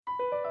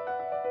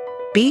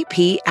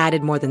BP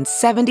added more than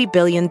 $70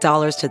 billion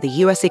to the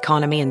U.S.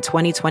 economy in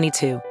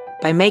 2022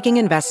 by making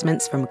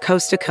investments from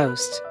coast to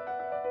coast.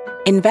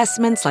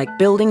 Investments like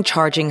building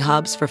charging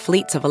hubs for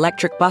fleets of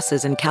electric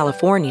buses in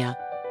California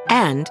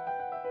and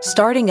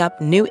starting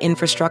up new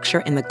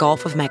infrastructure in the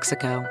Gulf of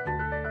Mexico.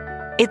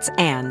 It's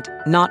and,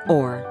 not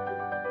or.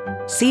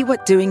 See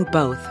what doing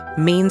both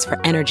means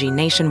for energy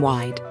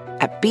nationwide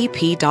at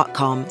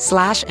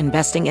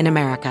bp.com/investing in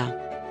America.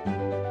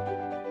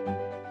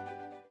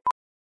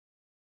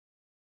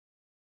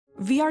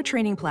 VR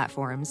training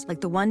platforms,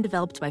 like the one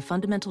developed by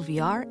Fundamental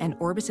VR and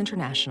Orbis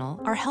International,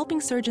 are helping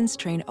surgeons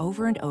train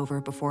over and over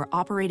before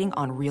operating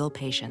on real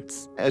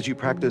patients. As you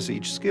practice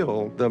each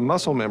skill, the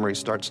muscle memory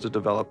starts to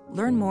develop.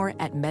 Learn more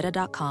at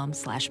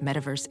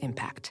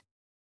meta.com/metaverseimpact.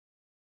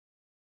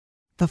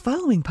 The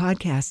following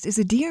podcast is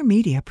a Dear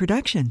Media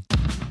production.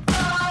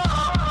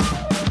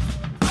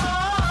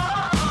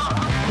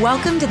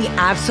 Welcome to the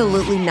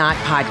Absolutely Not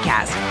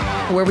Podcast,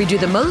 where we do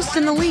the most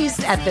and the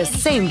least at the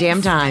same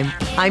damn time.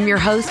 I'm your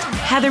host,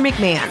 Heather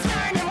McMahon.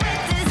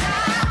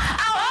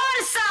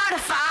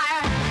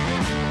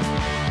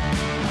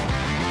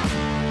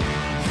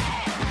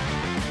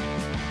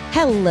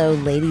 Hello,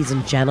 ladies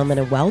and gentlemen,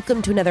 and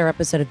welcome to another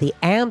episode of the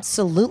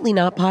Absolutely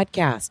Not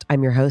Podcast.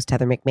 I'm your host,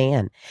 Heather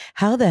McMahon.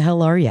 How the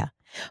hell are you?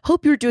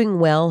 Hope you're doing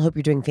well. Hope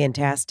you're doing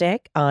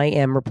fantastic. I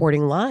am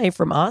reporting live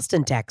from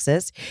Austin,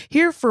 Texas,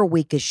 here for a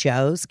week of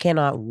shows.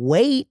 Cannot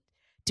wait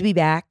to be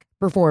back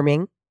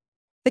performing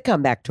the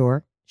comeback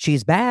tour.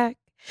 She's back.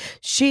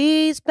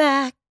 She's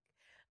back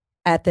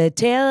at the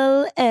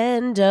tail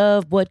end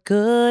of what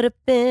could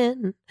have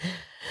been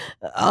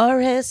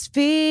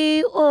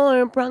RSV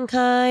or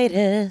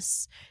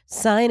bronchitis,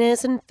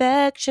 sinus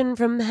infection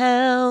from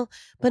hell,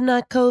 but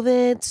not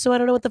COVID. So I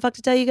don't know what the fuck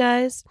to tell you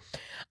guys.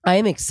 I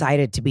am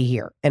excited to be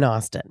here in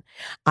Austin.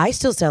 I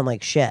still sound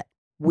like shit.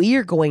 We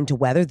are going to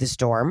weather the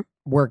storm.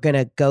 We're going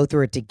to go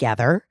through it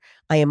together.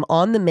 I am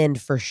on the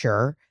mend for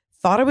sure.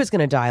 Thought I was going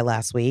to die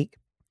last week.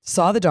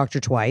 Saw the doctor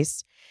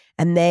twice,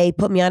 and they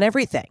put me on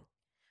everything.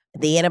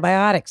 The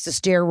antibiotics, the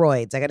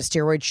steroids. I got a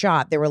steroid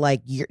shot. They were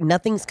like,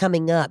 nothing's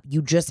coming up.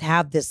 You just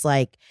have this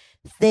like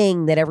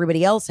thing that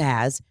everybody else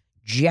has.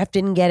 Jeff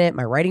didn't get it.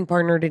 My writing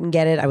partner didn't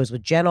get it. I was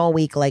with Jen all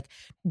week.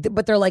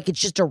 But they're like, it's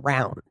just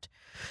around.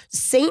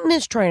 Satan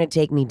is trying to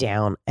take me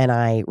down, and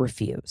I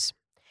refuse.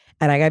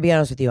 And I got to be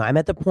honest with you. I'm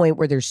at the point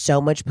where there's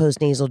so much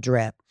postnasal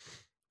drip,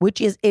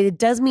 which is, it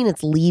does mean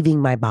it's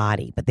leaving my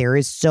body, but there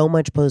is so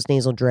much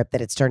postnasal drip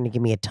that it's starting to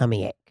give me a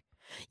tummy ache.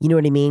 You know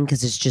what I mean?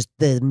 Because it's just,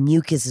 the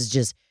mucus is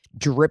just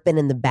dripping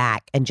in the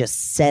back and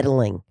just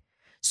settling.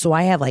 So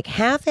I have like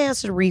half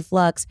acid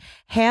reflux,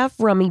 half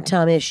rummy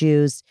tum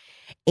issues,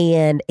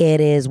 and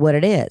it is what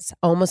it is.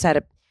 Almost had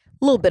a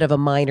little bit of a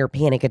minor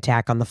panic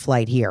attack on the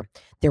flight here.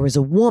 There was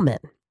a woman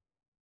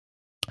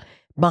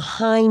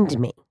behind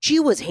me. She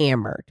was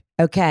hammered.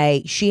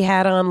 Okay. She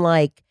had on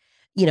like,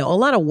 a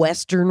lot of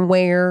Western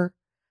wear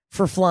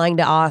for flying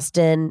to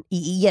Austin.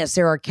 Yes,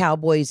 there are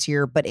cowboys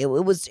here, but it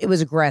was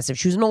aggressive.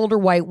 She was an older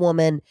white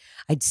woman.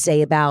 I'd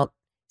say about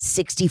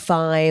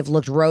 65,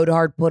 looked road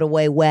hard, put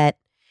away wet,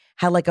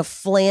 had like a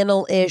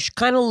flannel-ish,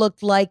 kind of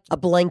looked like a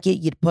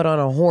blanket you'd put on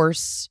a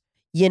horse,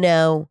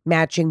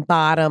 matching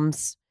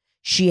bottoms.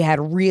 She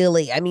had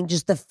really,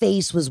 just the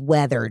face was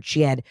weathered.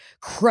 She had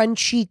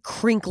crunchy,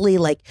 crinkly,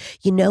 like,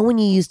 when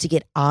you used to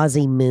get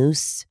Aussie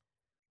mousse?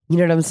 You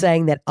know what I'm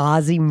saying? That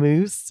Aussie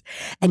mousse.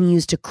 And you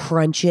used to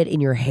crunch it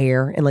in your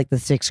hair in like the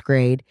 6th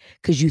grade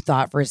because you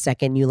thought for a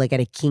second you like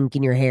had a kink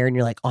in your hair and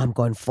you're like, oh, I'm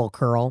going full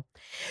curl.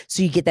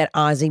 So you get that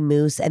Aussie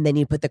mousse and then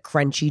you put the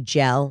crunchy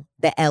gel,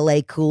 the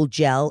LA Cool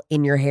gel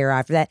in your hair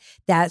after that.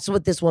 That's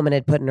what this woman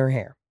had put in her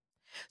hair.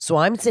 So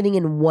I'm sitting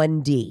in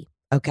 1D,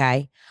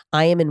 okay?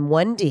 I am in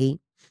 1D.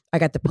 I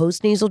got the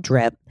postnasal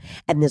drip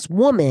and this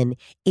woman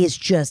is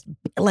just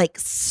like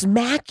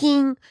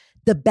smacking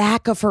the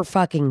back of her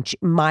fucking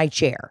my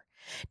chair.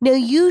 Now,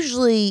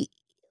 usually,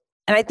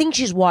 and I think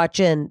she's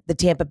watching the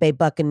Tampa Bay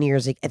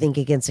Buccaneers, I think,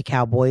 against the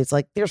Cowboys.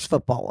 Like, there's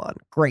football on.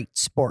 Great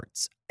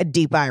sports. A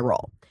deep eye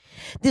roll.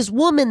 This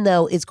woman,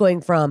 though, is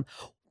going from,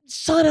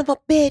 son of a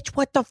bitch,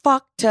 what the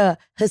fuck, to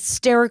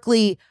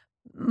hysterically,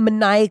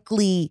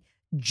 maniacally,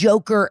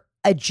 Joker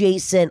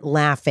adjacent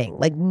laughing.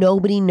 Like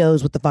nobody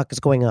knows what the fuck is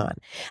going on.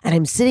 And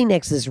I'm sitting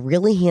next to this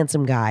really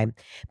handsome guy,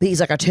 but he's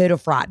like a total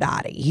frat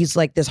daddy. He's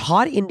like this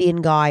hot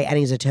Indian guy and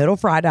he's a total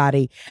frat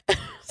daddy.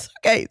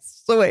 Okay,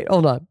 so wait,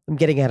 hold on. I'm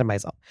getting ahead of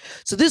myself.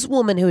 So this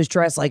woman who is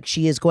dressed like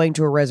she is going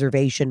to a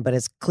reservation, but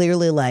is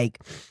clearly like,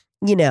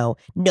 no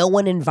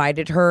one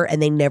invited her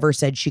and they never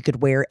said she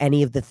could wear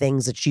any of the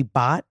things that she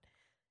bought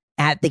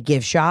at the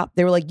gift shop.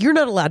 They were like, you're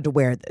not allowed to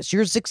wear this.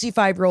 You're a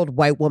 65-year-old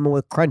white woman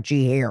with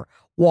crunchy hair.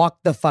 Walk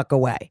the fuck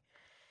away.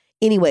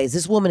 Anyways,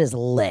 this woman is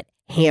lit,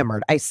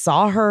 hammered. I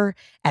saw her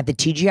at the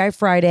TGI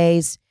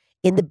Fridays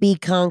in the B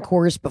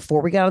concourse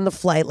before we got on the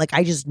flight. Like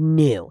I just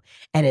knew.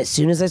 And as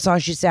soon as I saw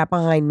she sat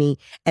behind me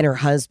and her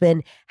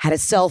husband had a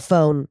cell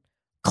phone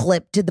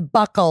clip to the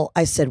buckle.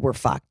 I said, we're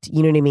fucked.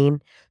 You know what I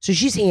mean? So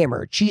she's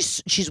hammered.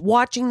 She's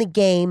watching the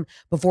game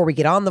before we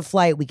get on the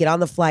flight. We get on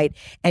the flight.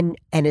 And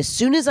as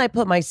soon as I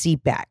put my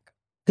seat back,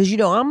 because, you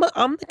know,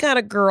 I'm the kind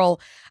of girl,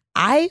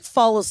 I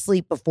fall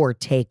asleep before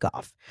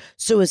takeoff.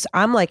 So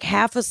I'm like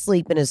half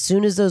asleep. And as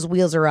soon as those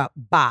wheels are up,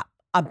 bop,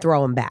 I'm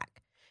throwing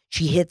back.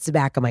 She hits the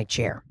back of my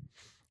chair.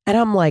 And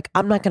I'm like,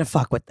 I'm not going to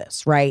fuck with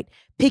this, right?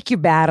 Pick your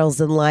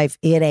battles in life.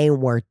 It ain't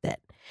worth it.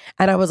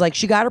 And I was like,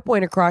 she got her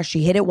point across.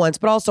 She hit it once,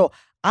 but also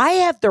I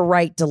have the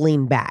right to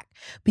lean back.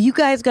 But you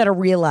guys got to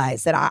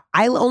realize that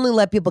I only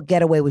let people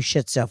get away with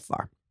shit so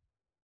far.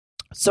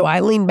 So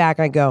I lean back.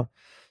 I go,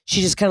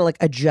 she just kind of like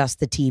adjusts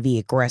the TV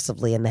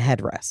aggressively in the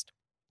headrest.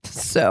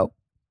 So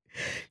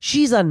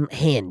she's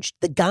unhinged.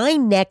 The guy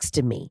next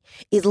to me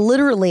is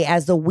literally,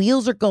 as the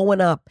wheels are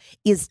going up,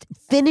 is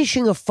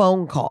finishing a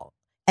phone call.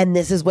 And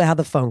this is how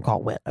the phone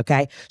call went,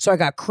 okay? So I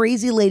got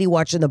crazy lady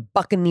watching the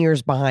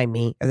Buccaneers behind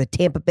me, or the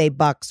Tampa Bay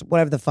Bucks,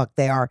 whatever the fuck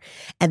they are,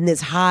 and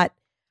this hot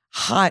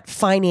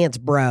finance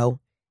bro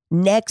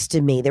next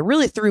to me that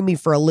really threw me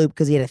for a loop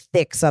because he had a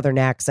thick Southern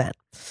accent.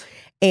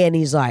 And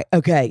he's like,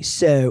 okay,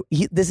 so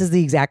this is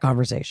the exact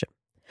conversation.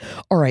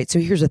 All right, so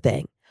here's the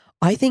thing.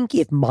 I think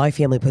if my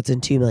family puts in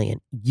 $2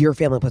 million, your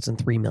family puts in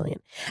 $3 million,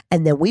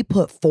 and then we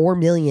put $4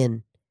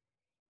 million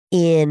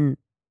in,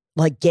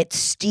 like, get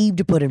Steve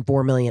to put in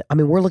 $4 million. I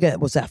mean, we're looking at,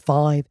 what's that,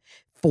 5,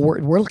 4?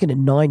 We're looking at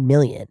 $9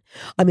 million.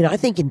 I mean, I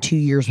think in 2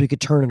 years we could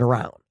turn it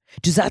around.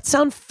 Does that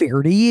sound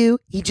fair to you?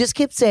 He just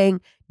kept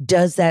saying,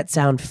 does that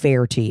sound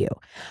fair to you?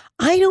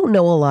 I don't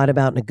know a lot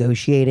about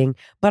negotiating,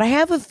 but I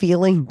have a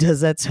feeling,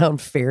 does that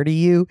sound fair to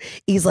you?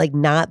 He's like,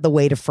 not the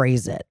way to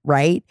phrase it,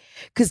 right?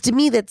 Because to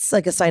me, that's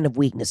like a sign of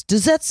weakness.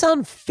 Does that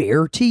sound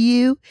fair to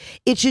you?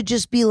 It should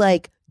just be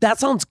like, that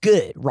sounds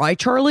good, right,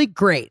 Charlie?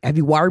 Great. Have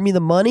you wired me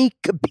the money?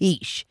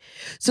 Capiche.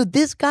 So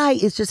this guy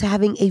is just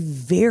having a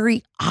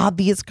very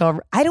obvious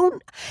conversation.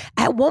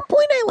 At one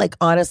point, I like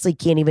honestly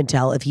can't even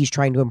tell if he's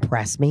trying to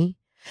impress me,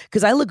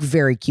 because I look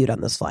very cute on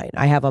this flight.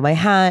 I have on my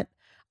hat.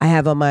 I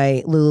have on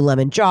my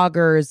Lululemon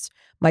joggers,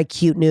 my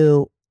cute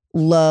new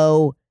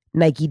low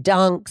Nike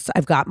Dunks.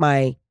 I've got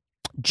my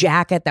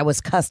jacket that was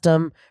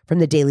custom from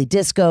the Daily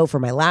Disco for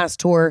my last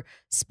tour.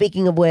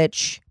 Speaking of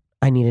which,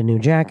 I need a new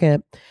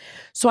jacket.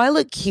 So I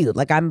look cute,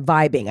 like I'm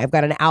vibing. I've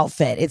got an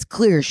outfit. It's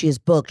clear she is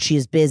booked. She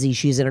is busy.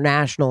 She's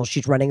international.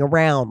 She's running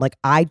around. Like,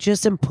 I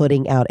just am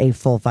putting out a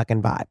full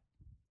fucking vibe.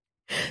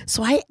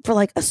 So for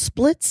like a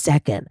split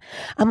second,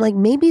 I'm like,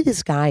 maybe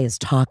this guy is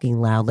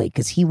talking loudly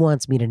because he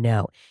wants me to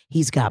know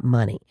he's got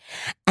money.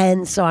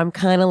 And so I'm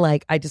kind of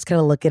like, I just kind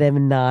of look at him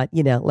and nod,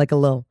 you know, like a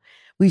little,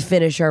 we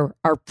finish our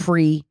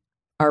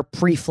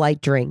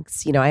pre-flight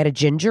drinks. You know, I had a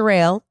ginger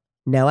ale,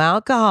 no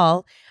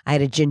alcohol. I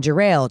had a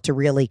ginger ale to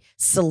really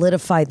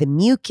solidify the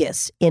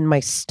mucus in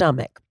my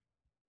stomach.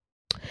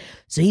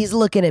 So he's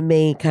looking at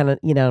me kind of,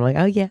 you know, I'm like,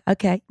 oh yeah,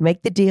 okay,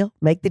 make the deal.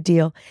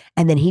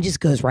 And then he just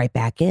goes right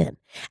back in.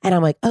 And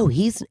I'm like, oh,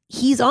 he's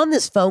on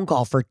this phone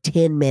call for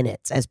 10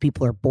 minutes as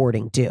people are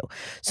boarding too.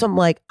 So I'm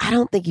like, I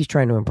don't think he's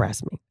trying to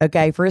impress me.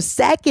 Okay. For a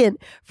second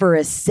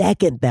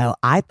though,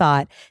 I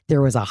thought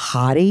there was a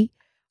hottie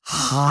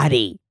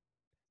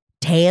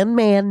tan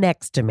man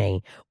next to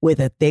me with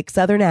a thick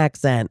Southern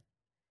accent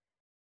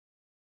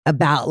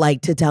about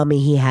like to tell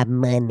me he had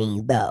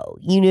money though.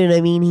 You know what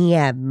I mean? He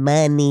had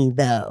money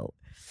though.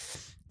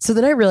 So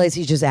then I realized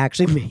he's just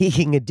actually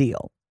making a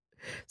deal.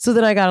 So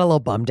then I got a little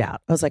bummed out.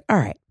 I was like, all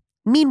right.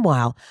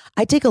 Meanwhile,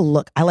 I take a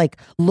look. I like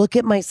look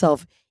at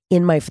myself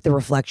in the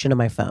reflection of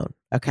my phone.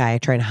 Okay. I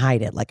try and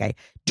hide it. Like I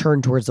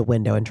turn towards the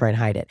window and try and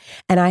hide it.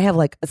 And I have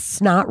like a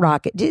snot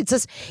rocket. It's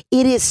just,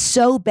 it is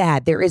so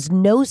bad. There is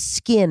no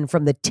skin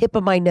from the tip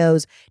of my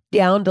nose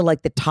down to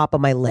like the top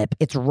of my lip.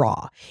 It's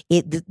raw.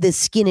 The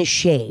skin is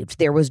shaved.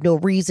 There was no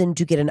reason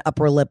to get an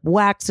upper lip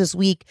wax this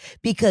week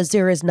because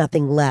there is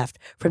nothing left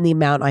from the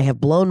amount I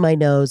have blown my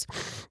nose,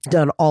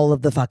 done all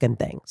of the fucking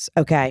things.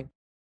 Okay.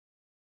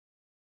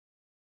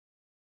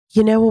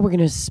 You know what we're going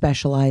to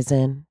specialize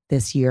in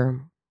this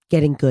year?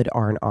 Getting good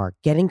R&R,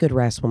 getting good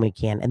rest when we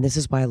can. And this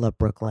is why I love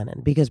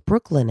Brooklinen, because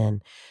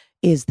Brooklinen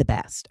is the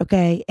best,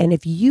 okay? And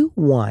if you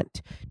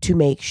want to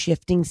make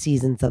shifting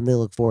seasons something to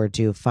look forward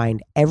to,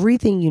 find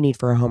everything you need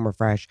for a home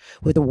refresh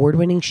with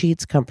award-winning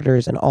sheets,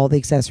 comforters, and all the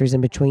accessories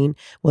in between,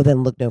 well,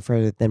 then look no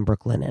further than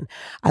Brooklinen.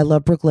 I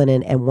love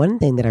Brooklinen, and one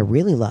thing that I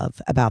really love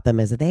about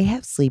them is that they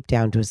have sleep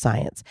down to a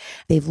science.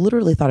 They've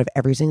literally thought of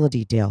every single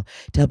detail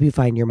to help you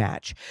find your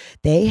match.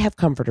 They have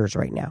comforters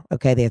right now,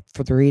 okay? They have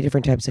 3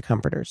 different types of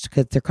comforters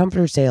because their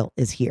comforter sale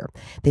is here.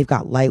 They've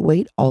got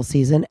lightweight, all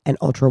season, and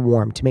ultra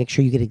warm to make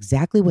sure you get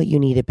exactly what you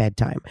need at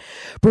bedtime.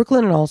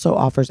 Brooklinen also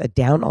offers a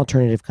down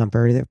alternative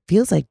comforter that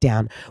feels like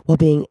down while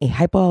being a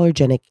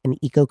hypoallergenic and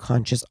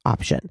eco-conscious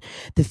option.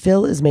 The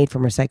fill is made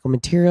from recycled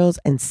materials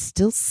and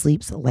still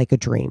sleeps like a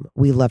dream.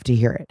 We love to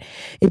hear it.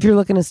 If you're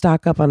looking to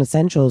stock up on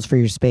essentials for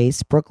your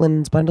space,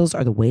 Brooklinen's bundles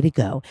are the way to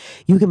go.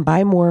 You can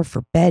buy more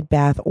for bed,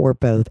 bath, or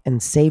both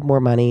and save more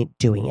money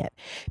doing it.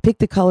 Pick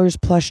the colors,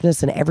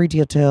 plushness, and every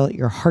detail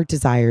your heart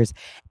desires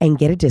and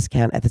get a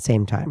discount at the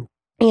same time.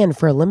 And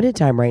for a limited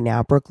time right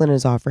now, Brooklyn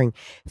is offering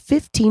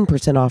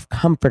 15% off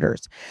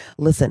comforters.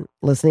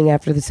 Listening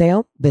after the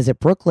sale,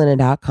 visit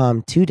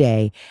brooklinen.com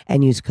today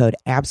and use code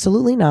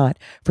ABSOLUTELYNOT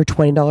for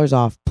 $20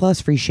 off plus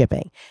free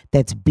shipping.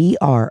 That's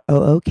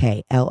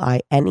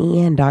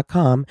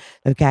BROOKLINEN.com.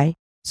 Okay.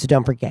 So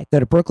don't forget, go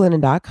to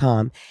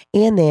brooklinen.com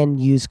and then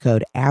use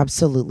code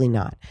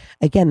ABSOLUTELYNOT.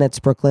 Again, that's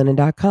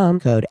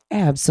brooklinen.com, code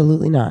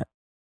ABSOLUTELYNOT.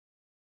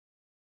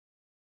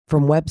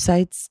 From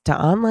websites to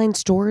online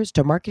stores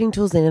to marketing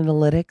tools and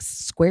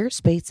analytics,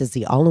 Squarespace is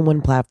the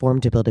all-in-one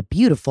platform to build a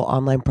beautiful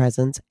online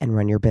presence and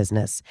run your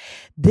business.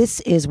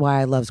 This is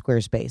why I love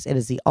Squarespace. It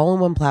is the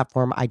all-in-one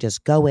platform. I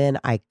just go in,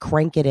 I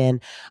crank it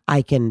in.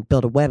 I can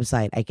build a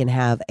website. I can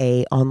have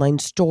an online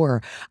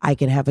store. I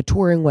can have a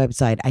touring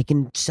website. I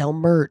can sell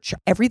merch.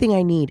 Everything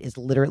I need is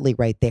literally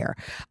right there.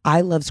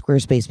 I love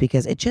Squarespace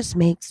because it just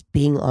makes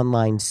being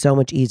online so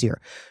much easier.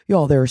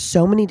 Y'all, there are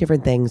so many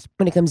different things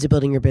when it comes to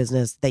building your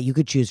business that you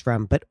could choose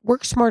from, but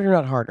work smarter,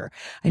 not harder.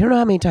 I don't know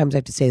how many times I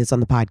have to say this on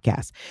the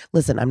podcast.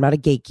 Listen, I'm not a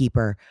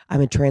gatekeeper. I'm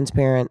a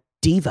transparent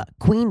diva,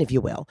 queen, if you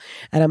will.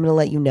 And I'm going to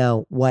let you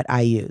know what I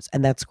use.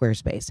 And that's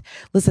Squarespace.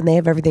 Listen, they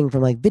have everything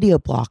from like video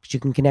blocks. You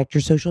can connect your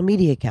social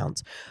media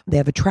accounts. They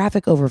have a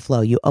traffic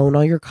overflow. You own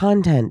all your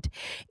content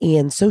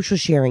and social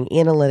sharing,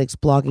 analytics,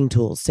 blogging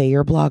tools. Say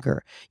you're a blogger.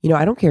 You know,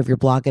 I don't care if you're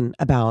blogging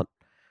about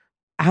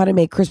how to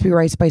make crispy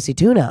rice spicy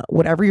tuna.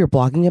 Whatever you're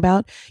blogging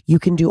about, you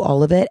can do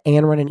all of it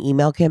and run an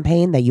email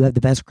campaign that you have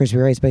the best crispy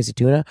rice spicy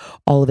tuna,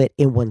 all of it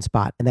in one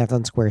spot. And that's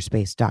on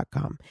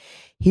squarespace.com.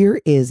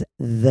 Here is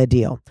the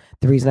deal.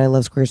 The reason I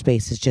love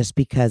Squarespace is just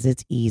because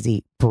it's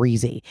easy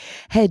breezy.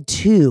 Head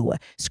to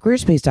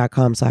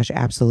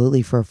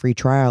squarespace.com/absolutely for a free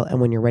trial. And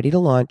when you're ready to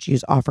launch,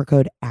 use offer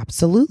code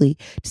absolutely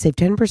to save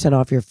 10%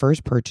 off your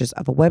first purchase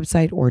of a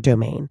website or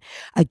domain.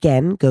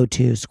 Again, go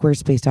to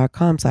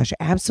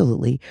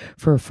squarespace.com/absolutely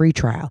for a free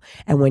trial.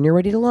 And when you're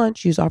ready to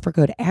launch, use offer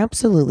code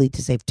absolutely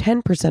to save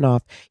 10%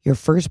 off your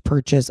first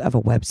purchase of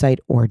a website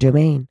or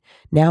domain.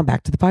 Now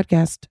back to the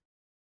podcast.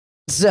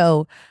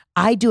 So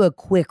I do a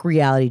quick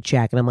reality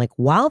check and I'm like,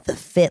 while the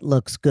fit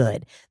looks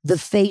good, the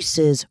face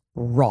is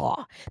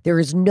raw. There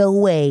is no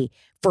way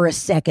for a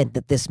second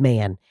that this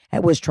man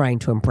was trying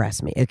to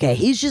impress me. Okay.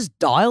 He's just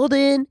dialed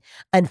in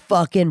and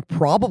fucking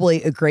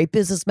probably a great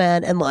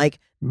businessman and like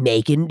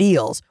making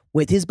deals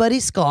with his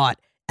buddy Scott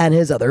and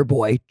his other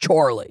boy,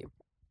 Charlie.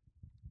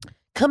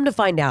 Come to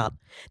find out,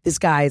 this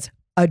guy's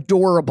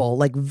adorable,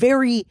 like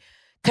very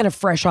kind of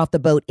fresh off the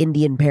boat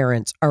Indian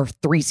parents are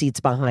 3 seats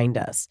behind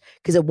us.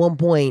 Because at one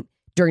point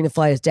during the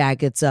flight, his dad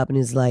gets up and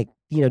he's like,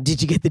 you know,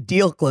 did you get the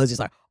deal closed? He's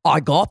like, I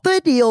got the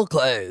deal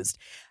closed.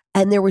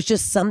 And there was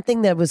just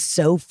something that was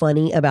so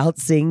funny about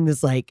seeing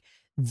this like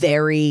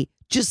very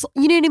just,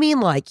 you know what I mean?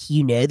 Like,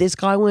 you know, this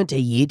guy went to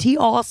UT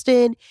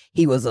Austin.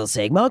 He was a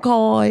Sigma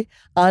Chi.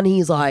 And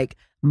he's like,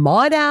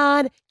 my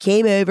dad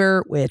came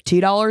over with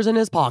 $2 in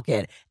his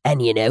pocket.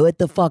 And you know what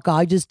the fuck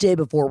I just did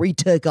before we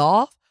took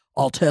off?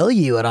 I'll tell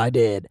you what I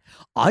did.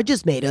 I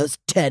just made us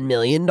 $10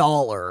 million.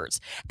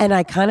 And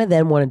I kind of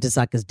then wanted to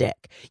suck his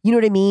dick. You know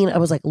what I mean? I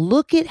was like,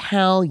 look at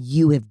how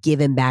you have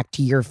given back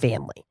to your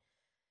family.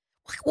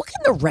 What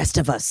can the rest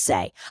of us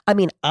say? I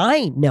mean,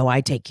 I know I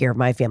take care of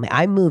my family.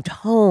 I moved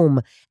home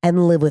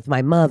and live with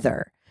my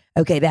mother.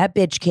 Okay, that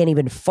bitch can't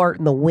even fart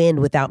in the wind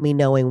without me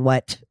knowing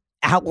what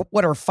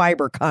her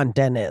fiber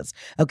content is.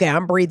 Okay,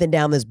 I'm breathing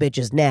down this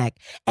bitch's neck.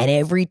 And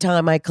every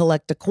time I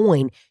collect a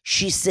coin,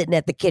 she's sitting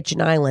at the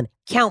kitchen island,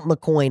 counting the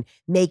coin,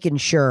 making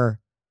sure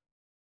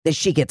that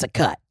she gets a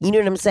cut. You know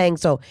what I'm saying?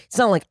 So it's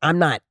not like I'm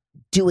not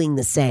doing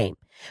the same.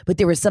 But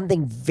there was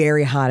something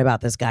very hot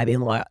about this guy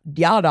being like,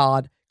 yeah,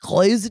 Dodd,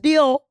 close the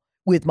deal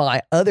with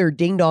my other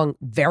ding-dong,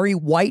 very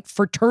white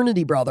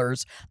fraternity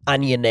brothers.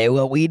 And you know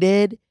what we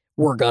did?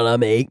 We're gonna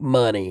make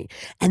money.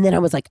 And then I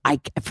was like,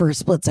 for a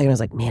split second, I was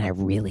like, man, I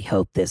really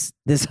hope this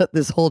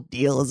whole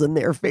deal is in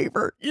their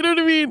favor. You know what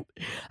I mean?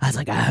 I was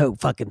like, I hope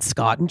fucking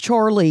Scott and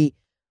Charlie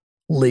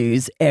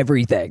lose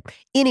everything.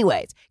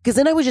 Anyways, because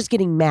then I was just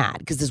getting mad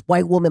because this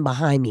white woman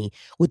behind me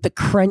with the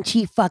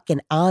crunchy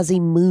fucking Aussie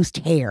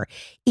moosed hair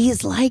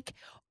is like,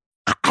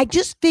 I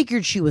just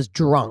figured she was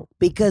drunk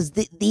because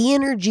the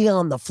energy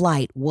on the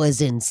flight was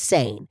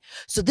insane.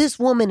 So this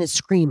woman is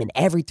screaming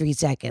every 3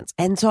 seconds.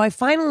 And so I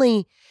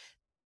finally,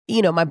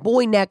 you know, my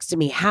boy next to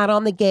me had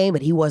on the game,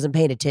 but he wasn't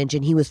paying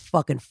attention. He was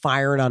fucking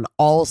firing on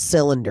all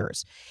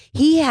cylinders.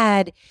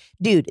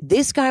 Dude,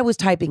 this guy was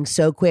typing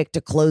so quick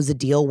to close the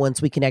deal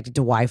once we connected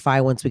to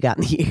Wi-Fi, once we got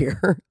in the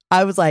air.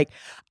 I was like,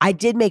 I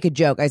did make a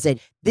joke. I said,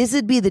 this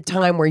would be the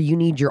time where you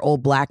need your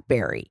old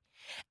BlackBerry.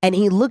 And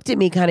he looked at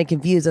me kind of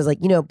confused. I was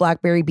like, you know,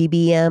 BlackBerry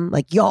BBM,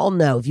 like y'all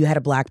know if you had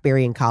a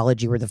BlackBerry in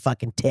college, you were the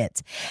fucking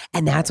tits.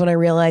 And that's when I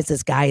realized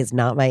this guy is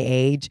not my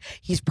age.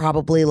 He's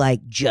probably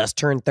like just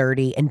turned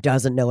 30 and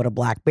doesn't know what a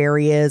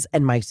BlackBerry is.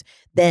 And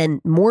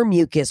then more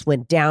mucus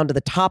went down to the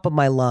top of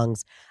my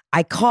lungs.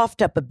 I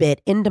coughed up a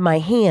bit into my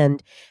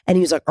hand and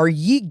he was like, are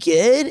you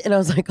good? And I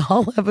was like,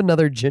 I'll have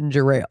another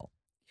ginger ale.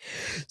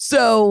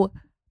 So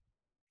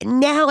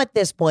now at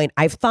this point,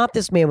 I've thought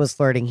this man was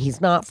flirting.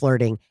 He's not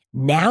flirting.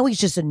 Now he's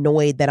just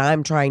annoyed that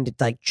I'm trying to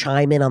like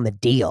chime in on the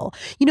deal,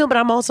 but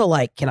I'm also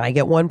like, can I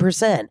get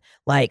 1%?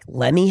 Like,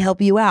 let me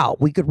help you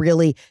out. We could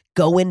really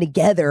go in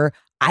together.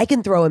 I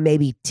can throw in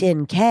maybe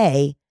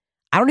 10K.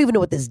 I don't even know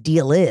what this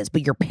deal is,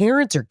 but your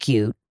parents are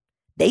cute.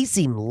 They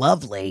seem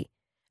lovely.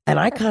 And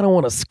I kind of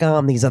want to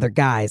scam these other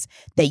guys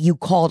that you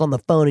called on the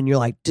phone and you're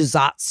like, does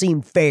that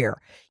seem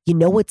fair? You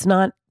know what's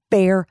not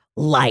fair?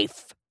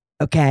 Life.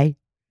 Okay?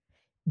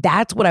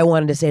 That's what I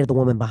wanted to say to the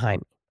woman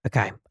behind me.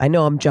 Okay. I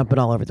know I'm jumping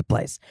all over the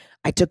place.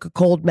 I took a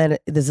cold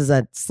minute. This is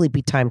a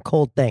sleepy time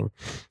cold thing.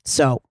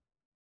 So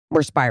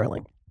we're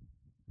spiraling.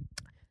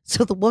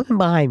 So the woman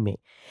behind me,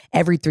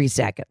 every 3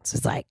 seconds,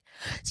 is like,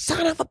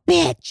 son of a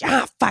bitch.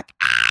 Ah, fuck.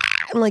 Ah.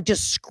 And like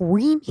just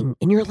screaming.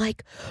 And you're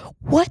like,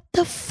 what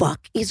the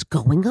fuck is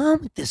going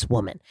on with this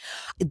woman?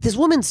 This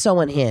woman's so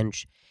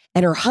unhinged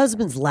and her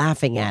husband's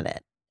laughing at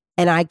it.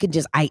 And I could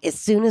just, as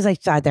soon as I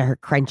saw that her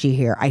crunchy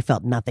hair, I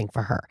felt nothing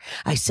for her.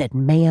 I said,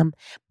 ma'am,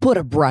 put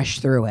a brush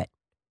through it.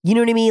 You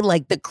know what I mean?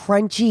 Like the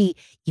crunchy,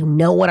 you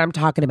know what I'm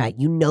talking about.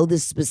 You know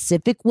this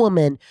specific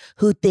woman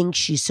who thinks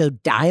she's so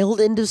dialed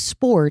into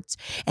sports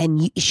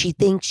and she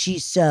thinks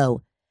she's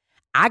so,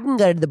 I can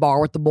go to the bar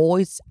with the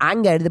boys. I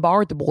can go to the bar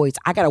with the boys.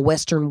 I got a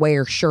Western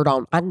wear shirt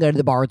on. I can go to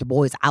the bar with the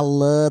boys. I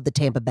love the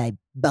Tampa Bay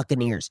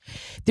Buccaneers.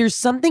 There's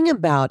something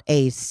about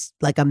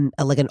like an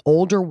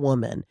older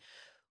woman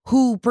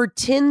who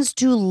pretends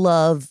to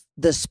love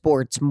the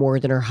sports more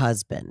than her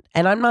husband.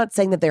 And I'm not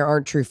saying that there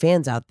aren't true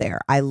fans out there.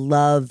 I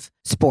love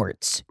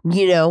sports,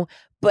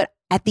 but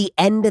at the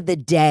end of the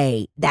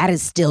day, that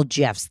is still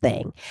Jeff's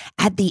thing.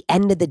 At the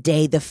end of the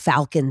day, the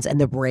Falcons and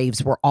the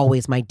Braves were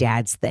always my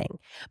dad's thing.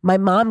 My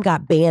mom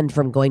got banned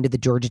from going to the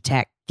Georgia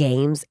Tech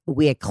games.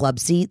 We had club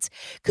seats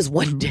because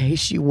one day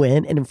she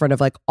went and in front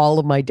of like all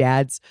of my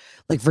dad's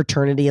like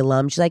fraternity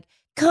alums, she's like,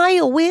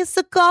 Kyle, where's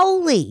the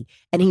goalie?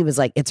 And he was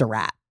like, it's a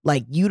wrap.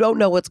 Like, you don't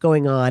know what's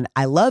going on.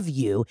 I love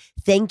you.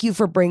 Thank you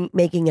for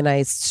making a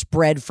nice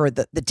spread for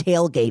the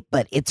tailgate,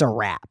 but it's a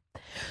wrap.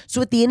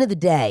 So at the end of the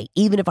day,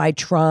 even if I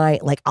try,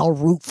 like, I'll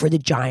root for the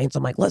Giants.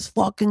 I'm like, let's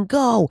fucking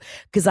go.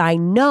 Because I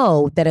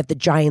know that if the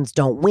Giants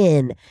don't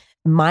win,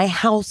 my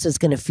house is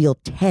going to feel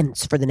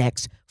tense for the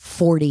next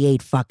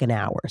 48 fucking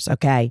hours,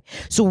 okay?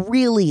 So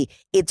really,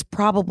 it's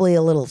probably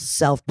a little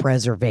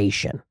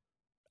self-preservation,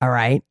 all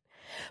right?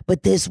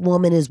 But this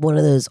woman is one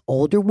of those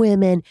older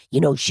women.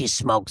 She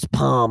smokes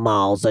Pall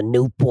Malls and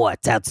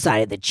Newports outside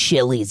of the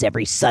Chili's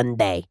every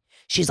Sunday.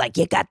 She's like,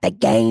 you got the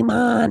game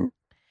on?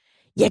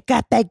 You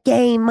got that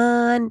game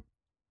on?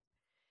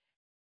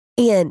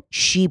 And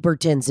she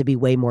pretends to be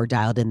way more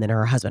dialed in than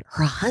her husband.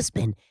 Her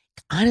husband,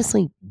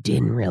 honestly,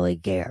 didn't really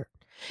care.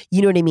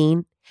 You know what I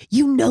mean?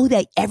 You know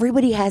that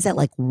everybody has that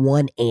like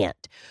one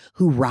aunt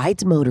who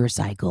rides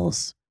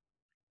motorcycles.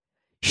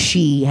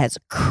 She has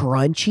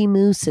crunchy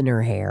mousse in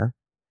her hair.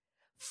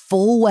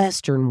 Full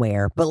Western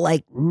wear, but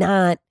like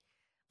not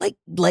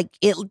like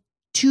it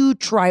too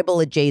tribal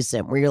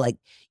adjacent where you're like,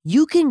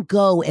 you can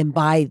go and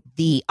buy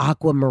the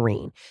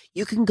aquamarine.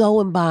 You can go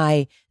and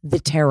buy the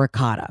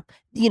terracotta.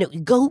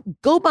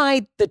 Go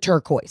buy the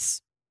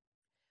turquoise.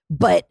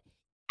 But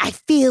I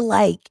feel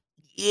like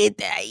you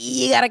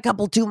got a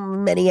couple too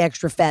many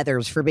extra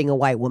feathers for being a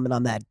white woman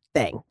on that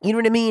thing. You know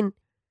what I mean?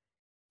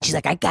 She's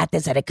like, I got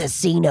this at a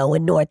casino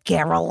in North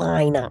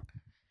Carolina.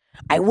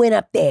 I went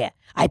up there.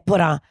 I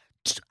put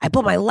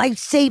my life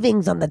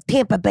savings on the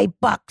Tampa Bay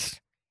Bucks,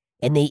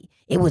 and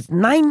it was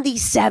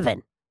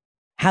 97.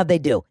 How'd they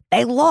do?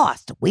 They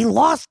lost. We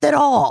lost it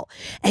all.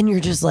 And you're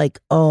just like,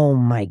 oh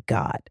my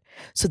God.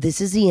 So this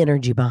is the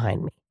energy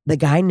behind me. The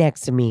guy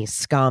next to me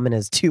scamming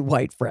his 2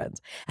 white friends.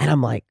 And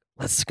I'm like,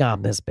 let's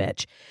scam this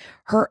bitch.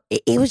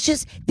 It was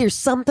just, there's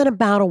something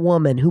about a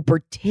woman who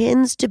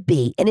pretends to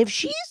be, and if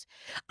she's,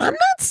 I'm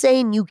not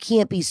saying you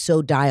can't be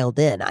so dialed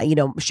in.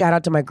 Shout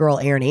out to my girl,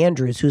 Erin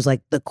Andrews, who's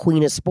like the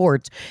queen of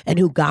sports and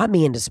who got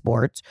me into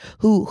sports,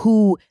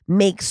 who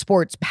makes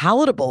sports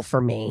palatable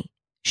for me.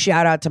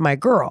 Shout out to my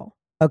girl.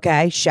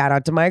 Okay. Shout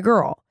out to my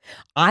girl.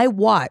 I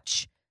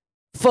watch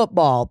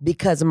football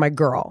because of my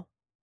girl.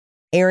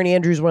 Erin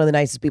Andrews, one of the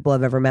nicest people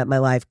I've ever met in my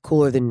life.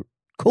 Cooler than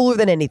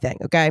anything.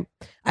 Okay.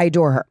 I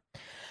adore her.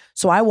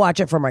 So I watch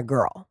it for my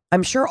girl.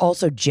 I'm sure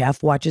also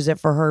Jeff watches it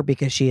for her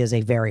because she is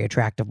a very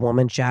attractive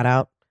woman. Shout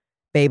out,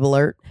 babe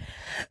alert.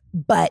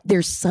 But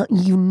there's some,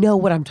 you know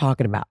what I'm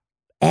talking about.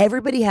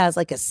 Everybody has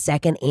like a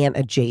second aunt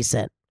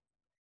adjacent,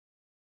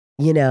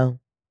 named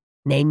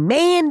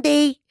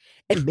Mandy.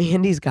 And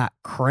Mandy's got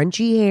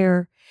crunchy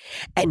hair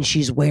and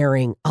she's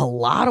wearing a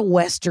lot of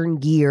Western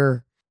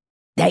gear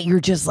that you're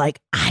just like,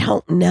 I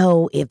don't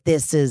know if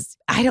this is,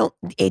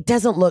 it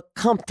doesn't look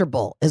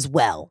comfortable as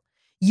well.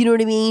 You know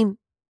what I mean?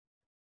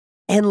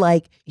 And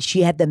like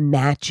she had the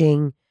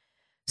matching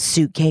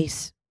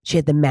suitcase. She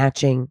had the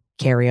matching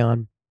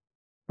carry-on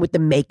with the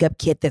makeup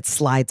kit that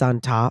slides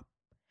on top.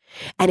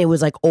 And it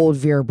was like old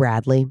Vera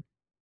Bradley.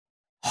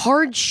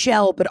 Hard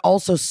shell, but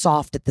also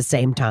soft at the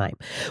same time.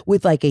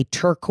 With like a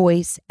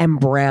turquoise and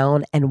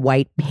brown and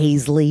white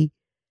paisley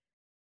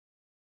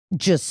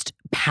just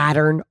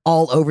pattern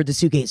all over the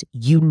suitcase.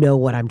 You know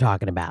what I'm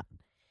talking about.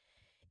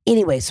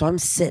 Anyway, so I'm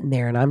sitting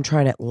there and I'm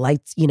trying to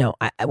lights,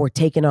 we're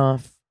taking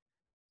off,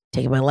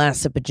 taking my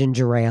last sip of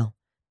ginger ale.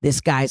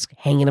 This guy's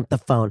hanging up the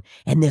phone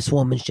and this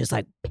woman's just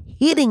like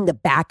hitting the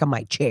back of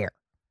my chair.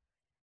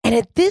 And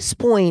at this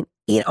point,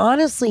 it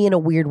honestly, in a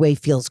weird way,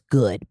 feels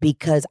good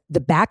because the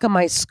back of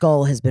my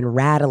skull has been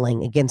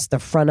rattling against the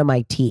front of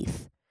my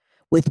teeth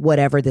with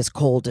whatever this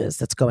cold is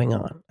that's going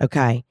on.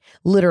 Okay.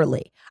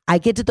 Literally, I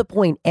get to the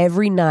point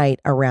every night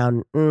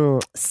around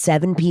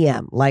 7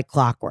 p.m., like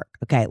clockwork.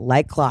 Okay.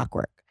 Like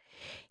clockwork.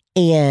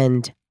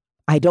 And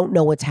I don't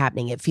know what's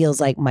happening. It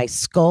feels like my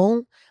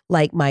skull,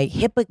 like my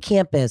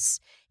hippocampus,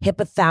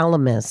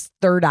 hypothalamus,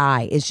 third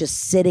eye is just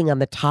sitting on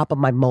the top of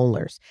my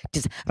molars,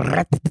 just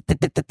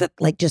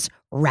like just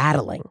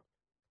rattling.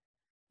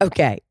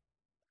 Okay.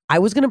 I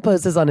was going to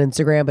post this on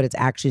Instagram, but it's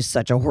actually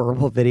such a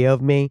horrible video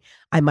of me.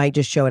 I might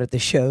just show it at the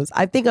shows.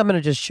 I think I'm going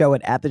to just show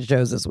it at the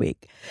shows this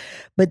week.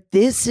 But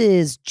this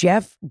is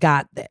Jeff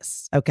got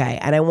this. Okay.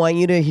 And I want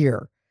you to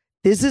hear,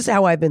 this is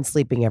how I've been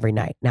sleeping every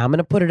night. Now I'm going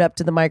to put it up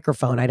to the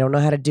microphone. I don't know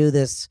how to do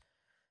this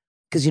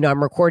because,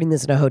 I'm recording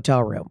this in a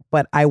hotel room,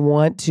 but I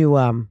want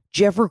to,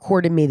 Jeff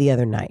recorded me the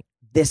other night.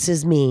 This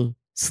is me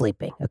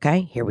sleeping.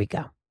 Okay, here we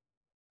go.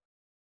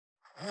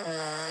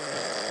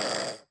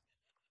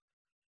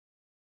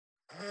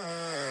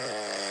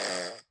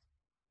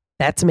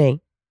 That's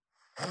me.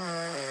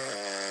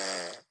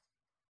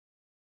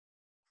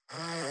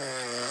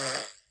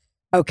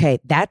 Okay,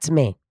 that's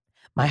me.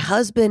 My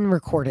husband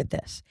recorded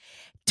this.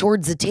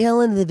 Towards the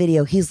tail end of the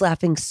video, he's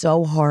laughing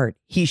so hard.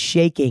 He's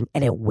shaking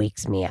and it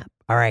wakes me up.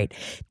 All right.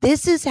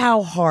 This is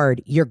how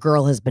hard your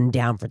girl has been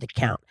down for the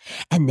count.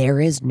 And there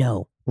is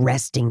no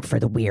resting for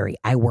the weary.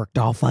 I worked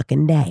all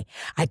fucking day.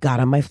 I got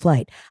on my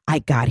flight. I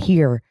got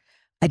here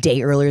a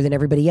day earlier than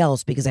everybody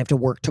else because I have to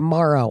work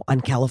tomorrow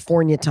on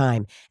California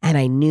time. And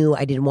I knew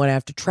I didn't want to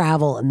have to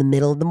travel in the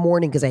middle of the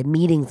morning because I have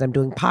meetings. I'm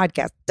doing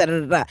podcasts.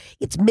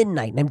 It's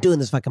midnight and I'm doing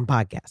this fucking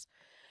podcast.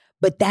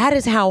 But that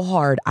is how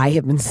hard I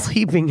have been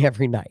sleeping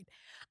every night.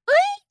 I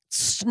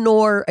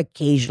snore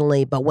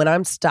occasionally, but when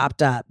I'm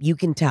stopped up, you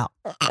can tell.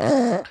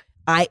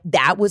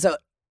 That was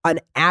an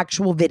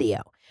actual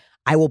video.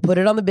 I will put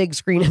it on the big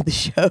screen at the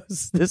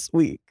shows this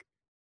week.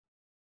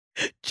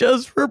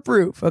 Just for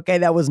proof. Okay,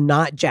 that was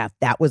not Jeff.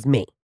 That was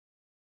me.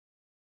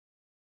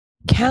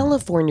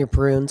 California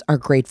prunes are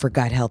great for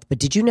gut health, but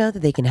did you know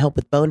that they can help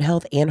with bone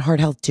health and heart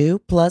health too?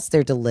 Plus,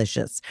 they're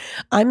delicious.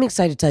 I'm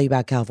excited to tell you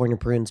about California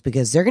prunes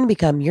because they're going to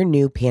become your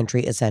new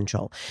pantry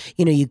essential.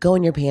 You go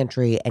in your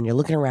pantry and you're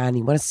looking around and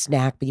you want a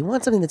snack, but you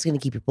want something that's going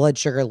to keep your blood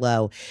sugar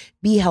low,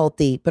 be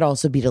healthy, but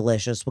also be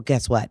delicious. Well,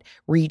 guess what?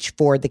 Reach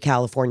for the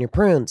California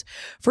prunes.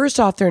 First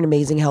off, they're an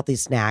amazing healthy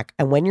snack.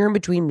 And when you're in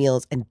between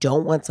meals and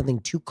don't want something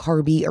too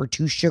carby or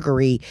too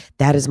sugary,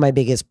 that is my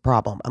biggest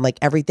problem. I'm like,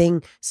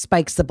 everything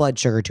spikes the blood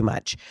sugar too much.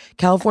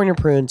 California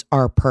prunes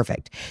are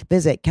perfect.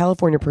 Visit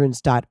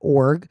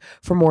californiaprunes.org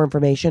for more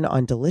information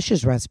on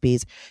delicious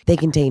recipes. They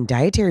contain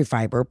dietary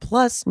fiber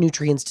plus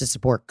nutrients to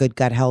support good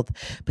gut health,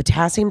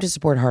 potassium to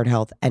support heart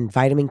health, and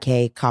vitamin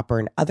K, copper,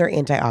 and other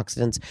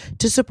antioxidants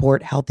to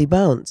support healthy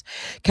bones.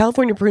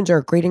 California prunes are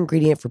a great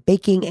ingredient for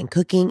baking and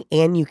cooking,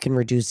 and you can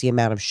reduce the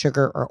amount of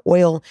sugar or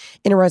oil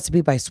in a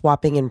recipe by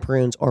swapping in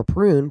prunes or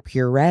prune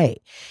puree.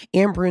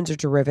 And prunes are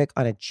terrific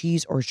on a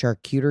cheese or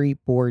charcuterie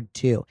board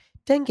too.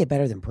 Doesn't get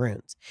better than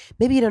prunes.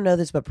 Maybe you don't know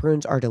this, but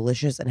prunes are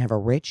delicious and have a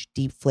rich,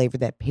 deep flavor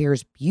that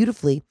pairs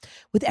beautifully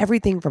with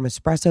everything from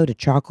espresso to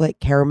chocolate,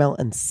 caramel,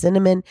 and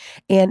cinnamon.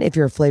 And if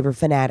you're a flavor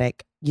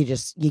fanatic, you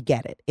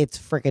get it. It's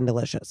freaking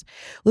delicious.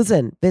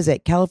 Listen,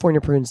 visit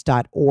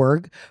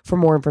californiaprunes.org for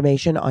more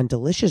information on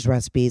delicious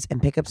recipes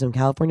and pick up some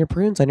California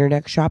prunes on your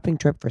next shopping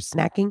trip for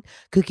snacking,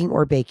 cooking,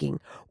 or baking.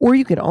 Or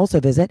you can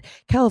also visit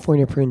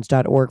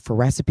californiaprunes.org for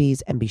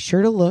recipes and be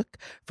sure to look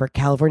for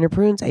California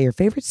prunes at your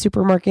favorite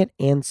supermarket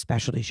and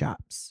specialty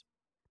shops.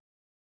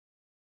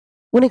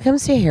 When it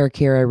comes to hair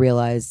care, I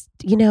realized,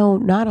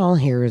 not all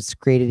hair is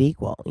created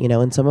equal,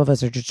 and some of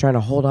us are just trying to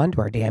hold on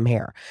to our damn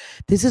hair.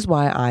 This is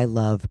why I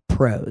love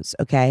Prose,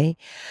 okay?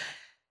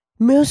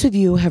 Most of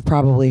you have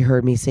probably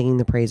heard me singing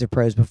the praise of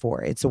Prose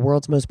before. It's the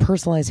world's most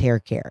personalized hair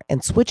care,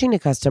 and switching to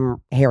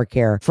custom hair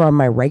care from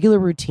my regular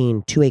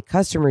routine to a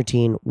custom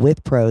routine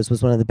with Prose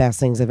was one of the best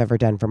things I've ever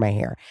done for my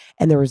hair.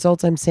 And the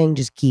results I'm seeing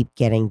just keep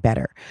getting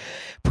better.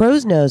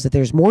 Prose knows that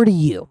there's more to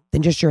you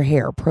than just your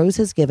hair. Prose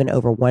has given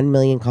over 1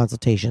 million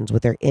consultations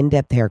with their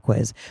in-depth hair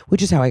quiz,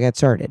 which is how I got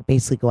started.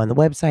 Basically go on the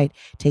website,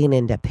 take an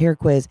in-depth hair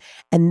quiz,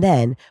 and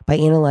then by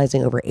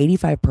analyzing over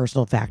 85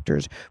 personal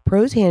factors,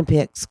 Prose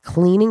handpicks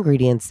clean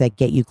ingredients that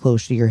get you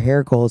closer to your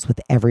hair goals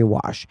with every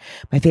wash.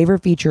 My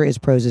favorite feature is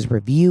Prose's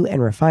review and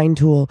refine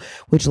tool,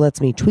 which lets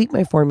me tweak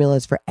my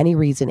formulas for any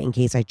reason in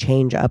case I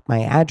change up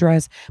my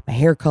address, my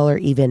hair color,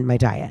 even my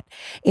diet.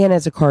 And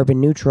as a carbon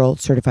neutral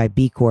certified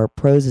B Corp,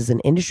 Prose is an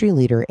industry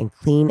leader in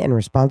clean and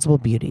responsible responsible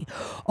beauty.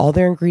 All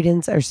their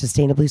ingredients are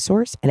sustainably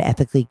sourced and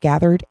ethically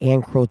gathered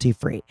and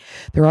cruelty-free.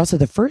 They're also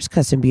the first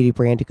custom beauty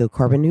brand to go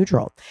carbon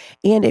neutral.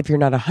 And if you're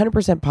not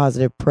 100%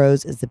 positive,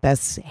 Prose is the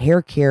best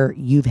hair care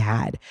you've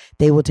had.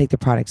 They will take the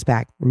products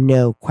back,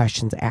 no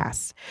questions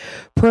asked.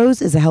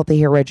 Prose is a healthy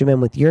hair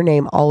regimen with your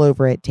name all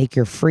over it. Take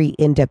your free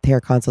in-depth hair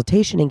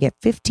consultation and get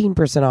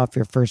 15% off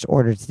your first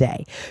order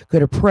today. Go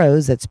to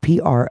Prose, that's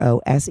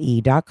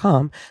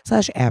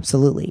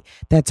prose.com/absolutely.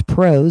 That's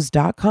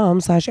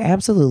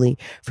prose.com/absolutely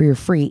for your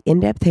free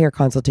in-depth hair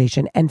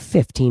consultation and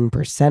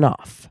 15%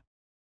 off.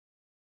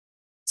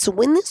 So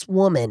when this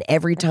woman,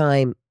 every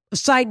time,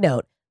 side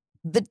note,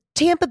 the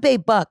Tampa Bay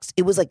Bucks,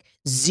 it was like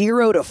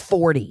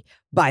 0-40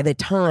 by the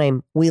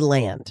time we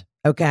land.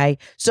 Okay.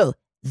 So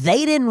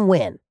they didn't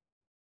win.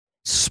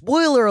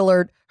 Spoiler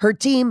alert, her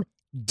team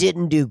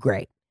didn't do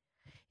great.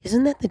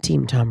 Isn't that the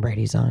team Tom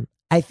Brady's on?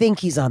 I think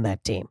he's on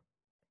that team.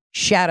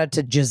 Shout out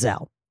to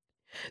Giselle.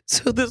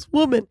 So this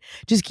woman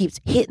just keeps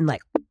hitting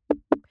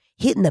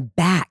the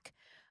back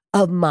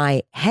of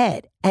my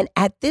head. And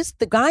at this,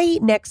 the guy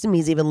next to me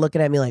is even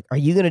looking at me like, are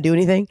you going to do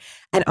anything?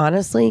 And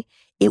honestly,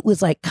 it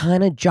was like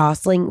kind of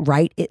jostling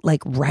right at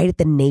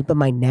the nape of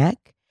my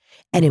neck.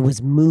 And it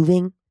was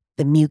moving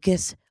the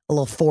mucus a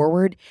little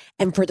forward.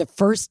 And for the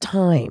first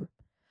time,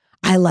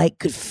 I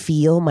could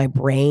feel my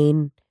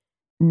brain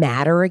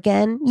matter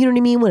again. You know what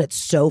I mean? When it's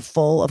so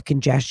full of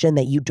congestion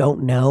that you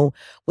don't know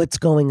what's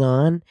going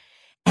on.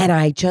 And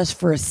I just,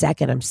 for a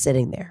second, I'm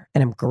sitting there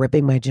and I'm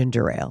gripping my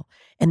ginger ale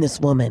and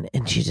this woman,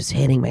 and she's just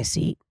hitting my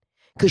seat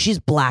because she's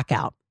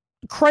blackout.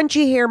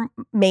 Crunchy hair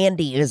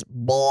Mandy is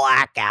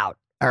blackout.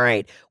 All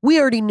right. We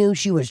already knew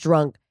she was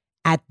drunk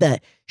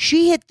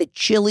she hit the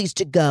Chili's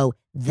to go,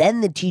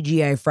 then the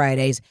TGI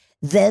Fridays,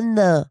 then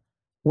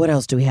what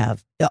else do we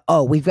have?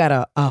 Oh, we've got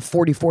a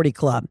 40/40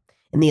 club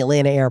in the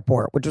Atlanta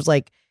airport, which was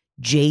like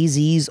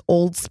Jay-Z's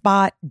old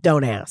spot.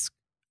 Don't ask.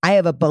 I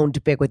have a bone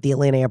to pick with the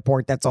Atlanta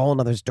airport. That's a whole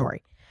nother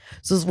story.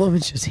 So this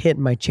woman's just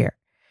hitting my chair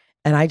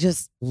and I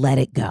just let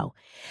it go.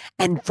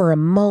 And for a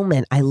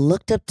moment, I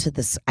looked out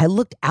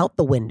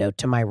the window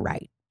to my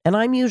right, and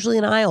I'm usually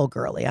an aisle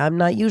girly. I'm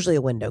not usually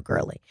a window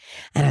girly.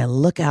 And I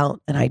look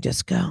out and I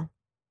just go,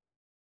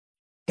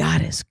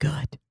 God is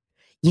good.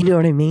 You know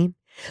what I mean?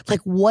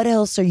 Like, what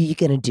else are you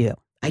going to do?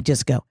 I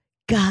just go,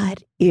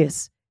 God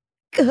is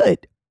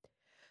good.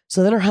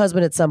 So then her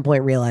husband at some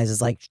point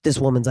realizes this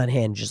woman's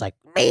unhinged. She's like,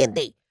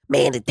 Mandy,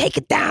 take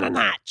it down a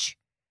notch.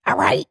 All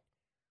right.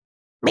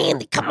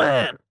 Mandy, come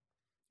on.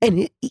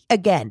 And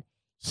again,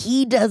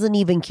 he doesn't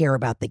even care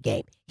about the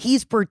game.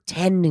 He's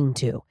pretending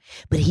to,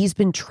 but he's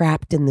been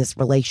trapped in this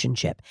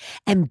relationship.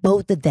 And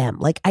both of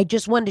them, I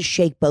just wanted to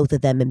shake both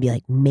of them and be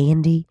like,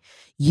 Mandy,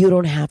 you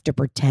don't have to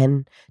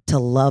pretend to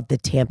love the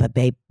Tampa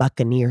Bay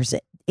Buccaneers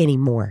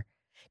anymore.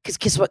 Because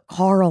guess what?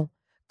 Carl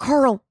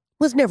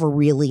was never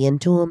really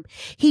into him.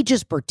 He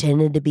just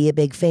pretended to be a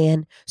big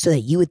fan so that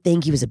you would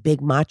think he was a big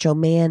macho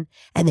man.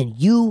 And then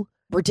you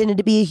pretended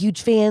to be a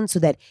huge fan so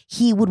that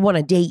he would want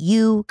to date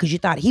you because you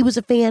thought he was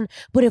a fan.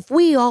 But if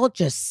we all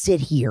just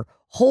sit here,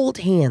 hold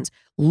hands,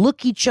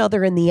 look each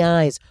other in the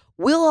eyes,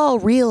 we'll all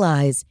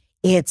realize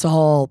it's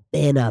all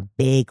been a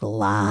big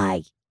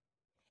lie.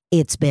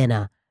 It's been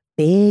a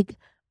big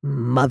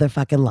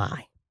motherfucking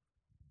lie.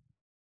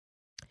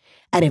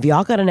 And if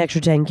y'all got an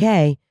extra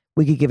 10K,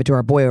 we could give it to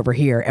our boy over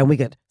here and we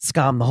could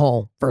scam the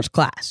whole first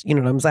class. You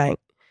know what I'm saying?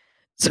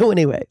 So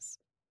anyways,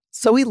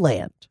 so we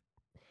land.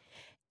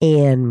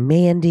 And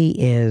Mandy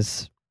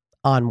is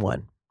on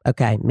one.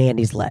 Okay,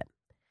 Mandy's lit.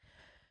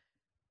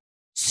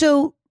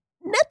 So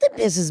nothing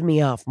pisses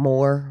me off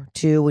more,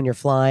 too, when you're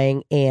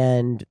flying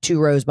and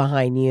 2 rows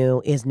behind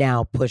you is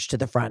now pushed to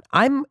the front.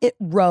 I'm at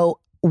row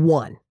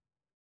 1.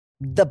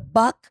 The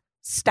buck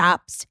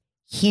stops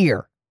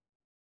here,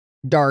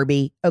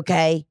 Darby,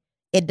 okay?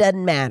 It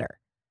doesn't matter.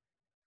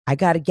 I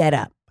got to get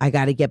up. I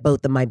got to get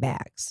both of my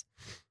bags.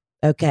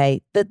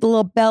 Okay? The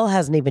little bell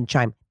hasn't even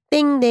chimed.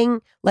 Ding,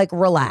 ding,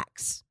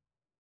 relax.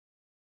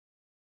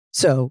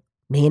 So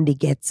Mandy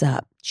gets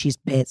up. She's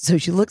pissed. So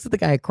she looks at the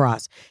guy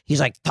across. He's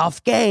like,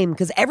 tough game.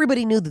 Because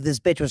everybody knew that this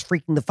bitch was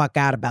freaking the fuck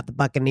out about the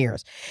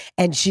Buccaneers.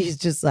 And she's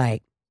just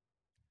like,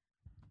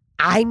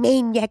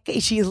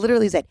 she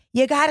literally said,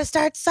 you got to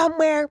start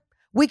somewhere.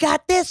 We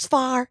got this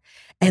far.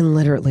 And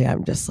literally,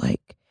 I'm just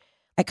like,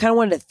 I kind of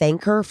wanted to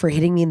thank her for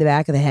hitting me in the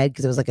back of the head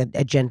because it was like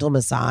a gentle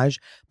massage.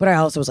 But I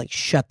also was like,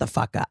 shut the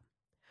fuck up.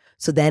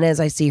 So then as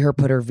I see her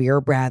put her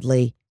Vera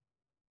Bradley,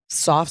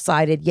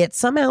 soft-sided, yet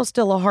somehow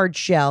still a hard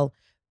shell,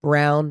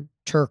 brown,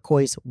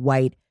 turquoise,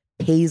 white,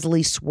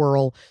 paisley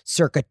swirl,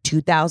 circa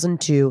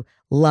 2002,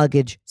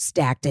 luggage,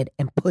 stacked it,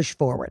 and pushed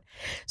forward.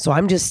 So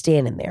I'm just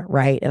standing there,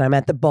 right? And I'm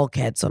at the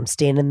bulkhead, so I'm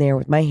standing there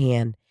with my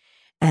hand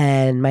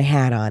and my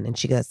hat on. And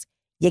she goes,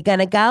 you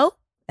gonna go?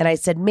 And I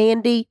said,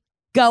 Mandy,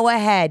 go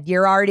ahead.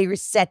 You're already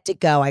set to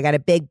go. I got a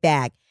big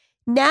bag.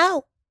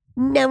 No.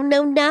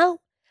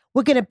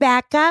 We're going to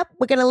back up.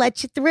 We're going to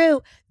let you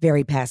through.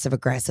 Very passive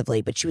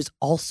aggressively. But she was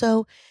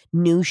also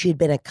knew she'd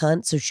been a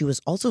cunt. So she was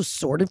also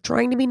sort of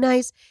trying to be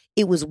nice.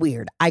 It was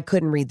weird. I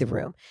couldn't read the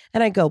room.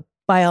 And I go,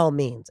 by all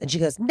means. And she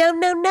goes, no,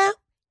 no, no,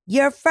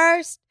 you're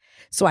first.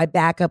 So I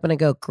back up and I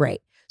go, great.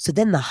 So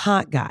then the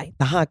hot guy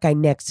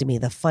next to me,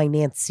 the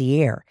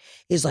financier,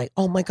 is like,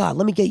 oh my God,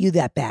 let me get you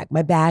that bag.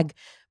 My bag,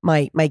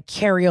 my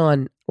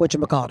carry-on,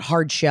 whatchamacallit,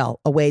 hard shell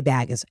away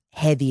bag is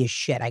heavy as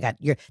shit. I got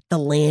the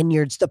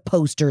lanyards, the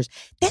posters.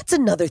 That's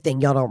another thing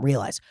y'all don't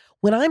realize.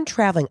 When I'm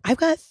traveling, I've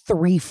got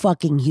 3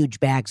 fucking huge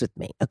bags with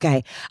me,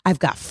 okay? I've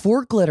got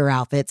 4 glitter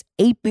outfits,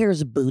 8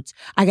 pairs of boots.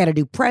 I got to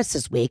do press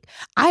this week.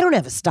 I don't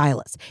have a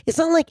stylist. It's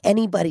not like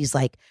anybody's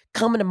like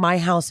coming to my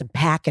house and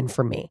packing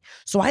for me.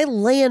 So I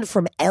land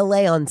from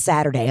LA on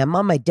Saturday. I'm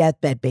on my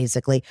deathbed,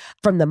 basically.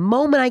 From the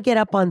moment I get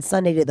up on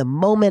Sunday to the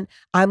moment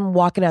I'm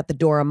walking out the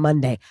door on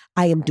Monday,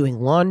 I am doing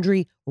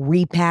laundry,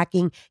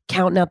 repacking,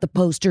 counting out the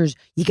posters.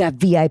 You got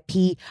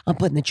VIP. I'm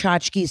putting the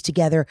tchotchkes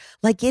together.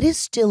 Like, it is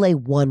still a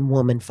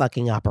one-woman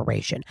fucking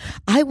operation.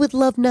 I would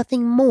love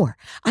nothing more.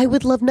 I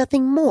would love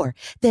nothing more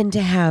than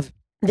to have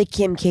the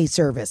Kim K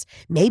service,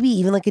 maybe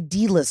even like a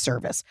D-list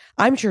service.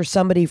 I'm sure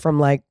somebody from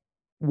like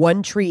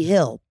One Tree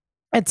Hill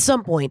at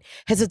some point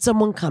has had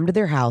someone come to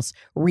their house,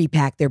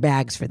 repack their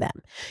bags for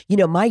them. You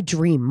know, my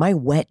dream, my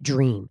wet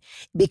dream,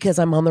 because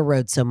I'm on the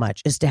road so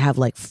much, is to have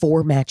like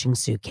 4 matching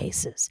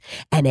suitcases.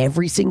 And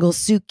every single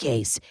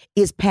suitcase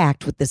is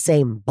packed with the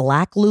same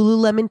black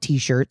Lululemon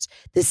t-shirts,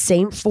 the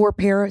same 4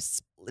 pair of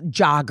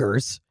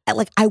joggers. And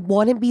like, I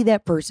want to be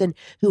that person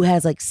who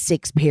has like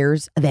 6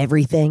 pairs of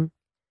everything.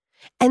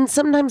 And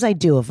sometimes I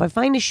do. If I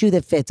find a shoe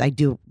that fits, I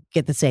do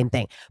get the same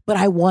thing. But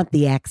I want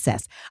the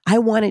excess. I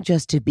want it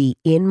just to be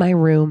in my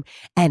room.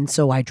 And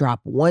so I drop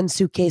one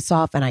suitcase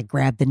off and I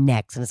grab the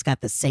next and it's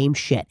got the same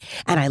shit.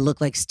 And I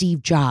look like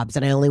Steve Jobs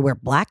and I only wear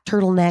black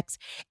turtlenecks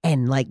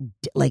and like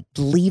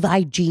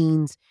Levi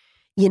jeans,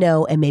 you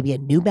know, and maybe a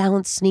New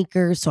Balance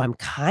sneaker. So I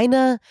kind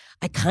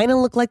of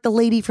look like the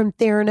lady from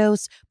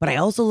Theranos, but I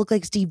also look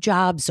like Steve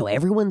Jobs. So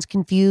everyone's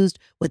confused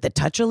with a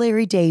touch of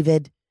Larry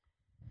David.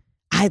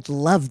 I'd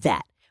love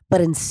that.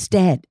 But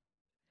instead,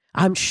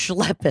 I'm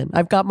schlepping.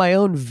 I've got my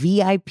own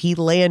VIP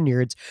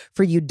lanyards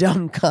for you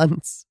dumb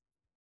cunts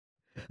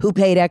who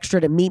paid extra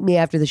to meet me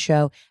after the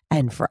show.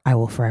 And I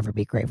will forever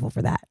be grateful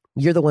for that.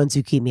 You're the ones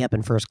who keep me up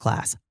in first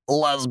class.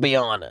 Let's be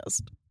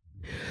honest.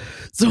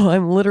 So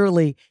I'm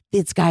literally,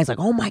 this guy's like,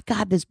 oh my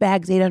God, this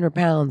bag's 800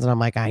 pounds. And I'm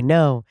like, I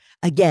know.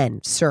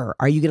 Again, sir,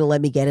 are you going to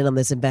let me get in on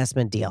this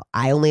investment deal?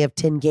 I only have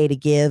 10K to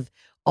give.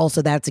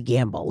 Also, that's a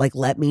gamble. Like,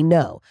 let me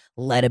know.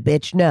 Let a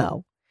bitch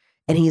know.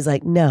 And he's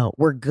like, no,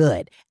 we're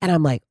good. And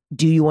I'm like,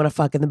 do you want to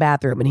fuck in the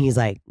bathroom? And he's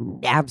like,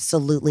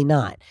 absolutely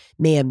not.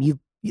 Ma'am, he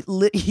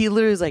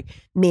literally is like,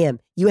 ma'am,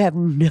 you have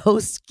no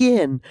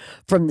skin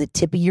from the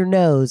tip of your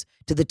nose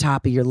to the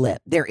top of your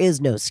lip. There is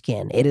no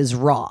skin. It is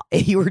raw.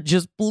 You are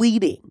just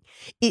bleeding.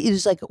 It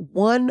is like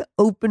one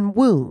open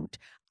wound.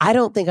 I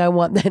don't think I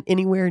want that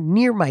anywhere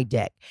near my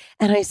dick.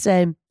 And I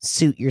said,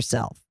 suit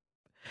yourself.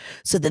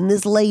 So then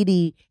this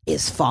lady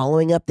is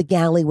following up the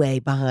galleyway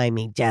behind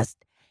me, just,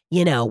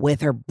 you know,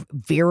 with her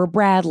Vera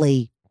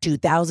Bradley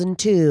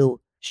 2002,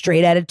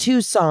 straight out of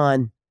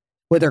Tucson,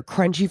 with her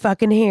crunchy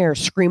fucking hair,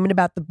 screaming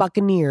about the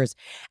Buccaneers.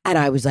 And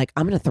I was like,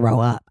 I'm going to throw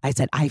up. I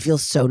said, I feel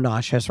so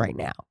nauseous right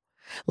now.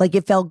 Like,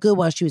 it felt good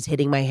while she was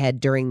hitting my head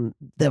during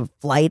the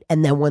flight.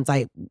 And then once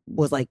I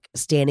was like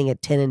standing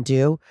at 10 and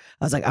 2,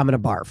 I was like, I'm going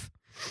to barf.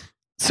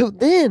 So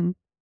then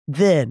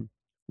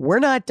we're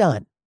not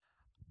done.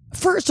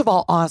 First of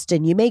all,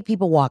 Austin, you make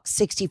people walk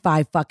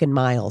 65 fucking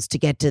miles to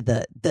get to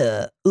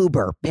the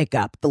Uber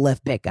pickup, the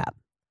Lyft pickup.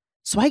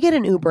 So I get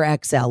an Uber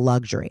XL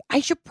luxury.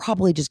 I should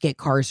probably just get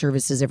car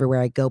services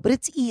everywhere I go, but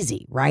it's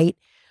easy, right?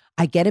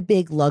 I get a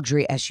big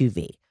luxury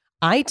SUV.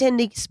 I tend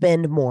to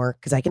spend more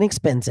because I can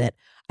expense it.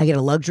 I get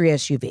a luxury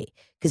SUV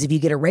because if you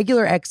get a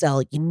regular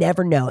XL, you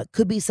never know. It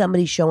could be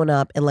somebody showing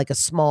up in like a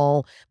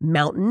small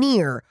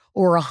Mountaineer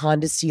or a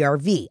Honda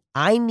CR-V.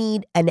 I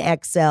need an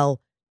XL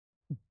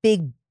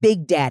Big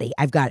Daddy.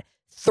 I've got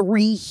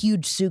 3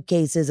 huge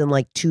suitcases and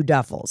like 2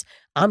 duffels.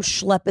 I'm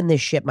schlepping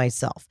this shit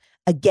myself.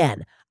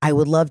 Again, I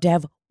would love to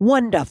have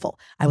 1 duffel.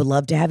 I would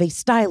love to have a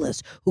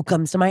stylist who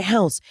comes to my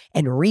house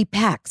and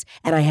repacks.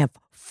 And I have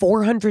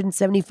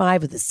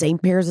 475 of the same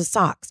pairs of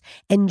socks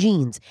and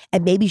jeans.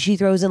 And maybe she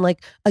throws in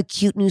like a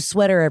cute new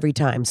sweater every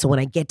time. So when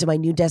I get to my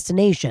new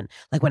destination,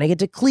 like when I get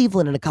to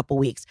Cleveland in a couple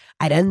weeks,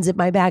 I'd unzip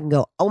my bag and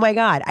go, oh my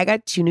God, I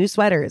got 2 new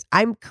sweaters.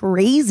 I'm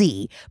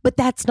crazy. But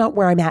that's not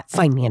where I'm at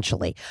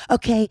financially.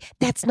 Okay.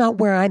 That's not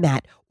where I'm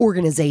at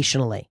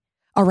organizationally.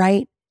 All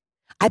right.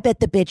 I bet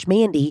the bitch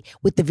Mandy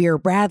with the Vera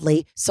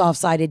Bradley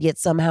soft-sided yet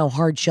somehow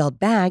hard-shelled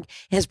bag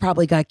has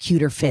probably got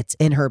cuter fits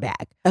in her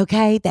bag.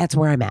 Okay. That's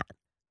where I'm at.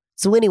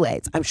 So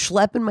anyways, I'm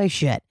schlepping my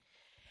shit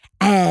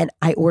and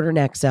I order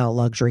an XL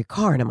luxury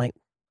car and I'm like,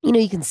 you know,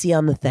 you can see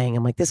on the thing,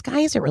 I'm like, this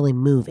guy isn't really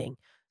moving.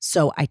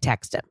 So I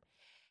text him,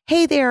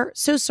 hey there,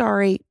 so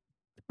sorry.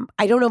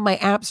 I don't know if my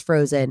app's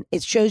frozen.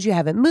 It shows you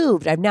haven't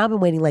moved. I've now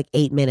been waiting like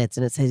 8 minutes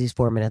and it says he's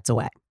 4 minutes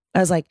away. I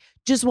was like,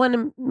 just want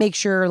to make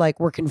sure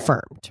like we're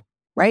confirmed,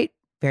 right?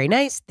 Very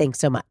nice. Thanks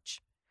so much.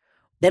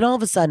 Then all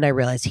of a sudden I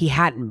realized he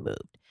hadn't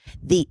moved.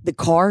 The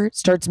car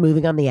starts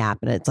moving on the app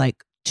and it's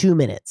like 2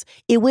 minutes.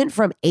 It went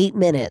from 8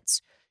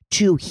 minutes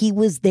to he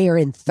was there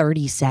in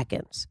 30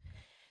 seconds.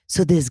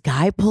 So this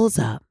guy pulls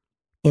up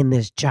in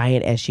this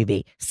giant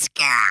SUV.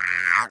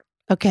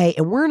 Okay,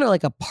 and we're in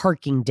like a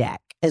parking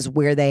deck is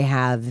where they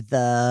have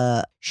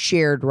the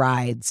shared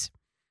rides,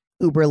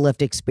 Uber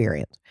Lyft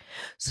experience.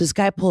 So this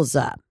guy pulls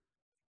up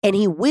and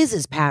he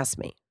whizzes past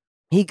me.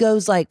 He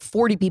goes like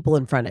 40 people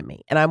in front of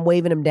me and I'm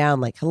waving him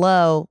down like,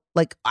 hello.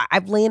 Like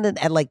I've landed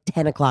at like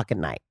 10 o'clock at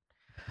night.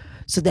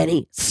 So then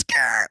he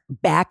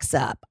backs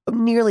up,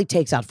 nearly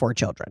takes out 4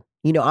 children.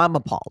 You know, I'm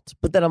appalled.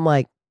 But then I'm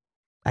like,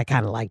 I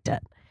kind of liked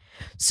it.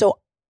 So,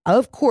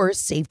 of course,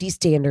 safety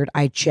standard,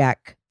 I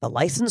check the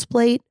license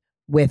plate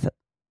with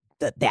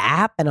the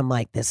app. And I'm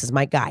like, this is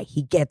my guy.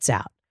 He gets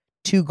out.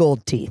 2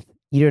 gold teeth.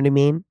 You know what I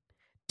mean?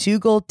 2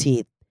 gold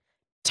teeth.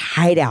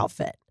 Tight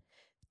outfit.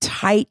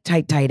 Tight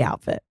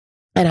outfit.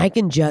 And I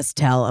can just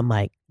tell, I'm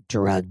like,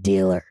 drug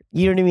dealer.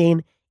 You know what I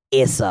mean?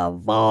 It's a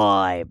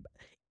vibe.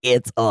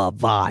 It's a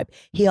vibe.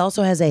 He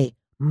also has a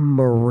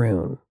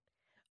maroon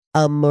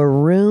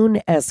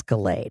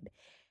Escalade.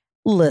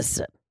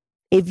 Listen,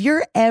 if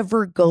you're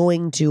ever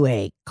going to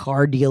a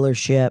car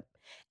dealership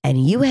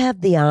and you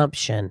have the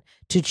option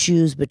to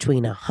choose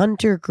between a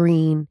hunter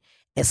green,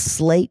 a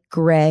slate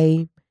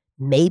gray,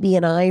 maybe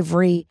an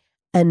ivory,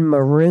 and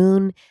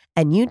maroon,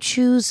 and you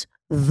choose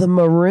the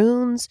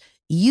maroons,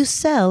 you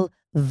sell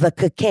the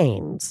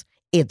cocaines.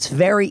 It's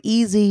very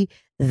easy.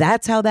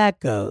 That's how that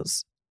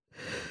goes.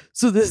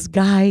 So this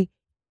guy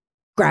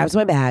grabs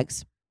my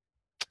bags,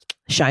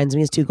 shines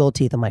me his 2 gold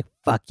teeth. I'm like,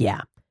 fuck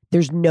yeah.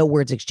 There's no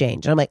words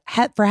exchanged. And I'm like,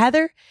 for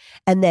Heather?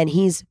 And then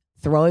he's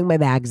throwing my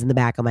bags in the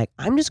back. I'm like,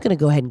 I'm just going to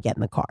go ahead and get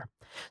in the car.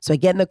 So I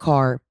get in the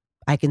car.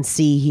 I can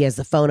see he has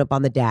the phone up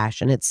on the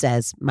dash and it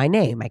says my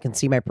name. I can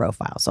see my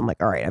profile. So I'm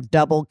like, all right, I've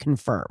double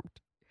confirmed.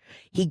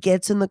 He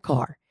gets in the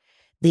car.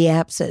 The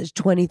app says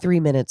 23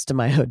 minutes to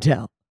my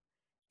hotel.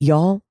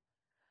 Y'all,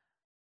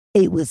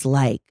 it was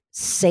like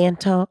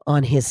Santa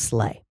on his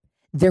sleigh.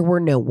 There were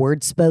no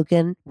words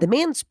spoken. The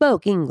man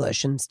spoke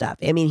English and stuff.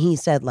 I mean, he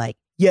said like,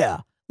 yeah,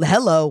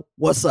 hello,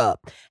 what's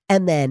up?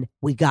 And then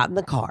we got in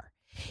the car.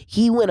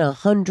 He went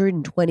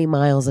 120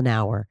 miles an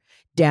hour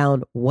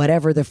down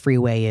whatever the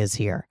freeway is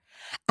here.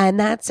 And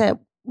that's at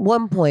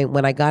one point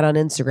when I got on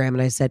Instagram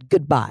and I said,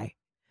 goodbye.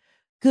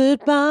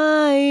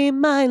 Goodbye,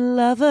 my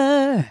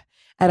lover.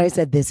 And I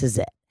said, this is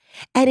it.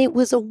 And it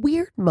was a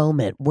weird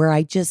moment where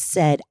I just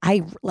said,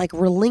 I like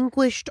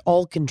relinquished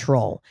all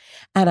control.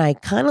 And I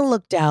kind of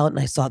looked out and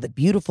I saw the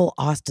beautiful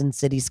Austin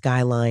city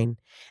skyline.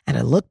 And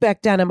I looked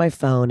back down at my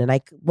phone and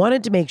I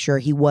wanted to make sure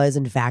he was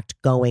in fact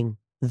going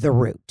the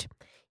route.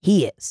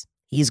 He is.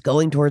 He's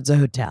going towards a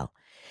hotel.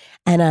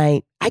 And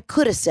I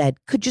could have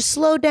said, could you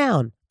slow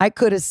down? I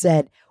could have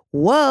said,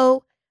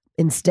 whoa.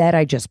 Instead,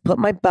 I just put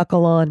my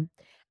buckle on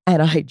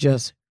and I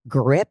just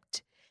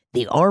gripped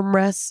the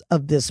armrests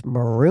of this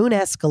maroon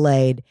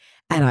Escalade,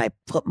 and I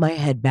put my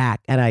head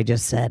back and I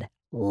just said,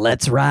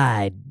 let's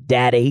ride,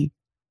 daddy.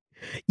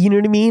 You know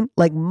what I mean?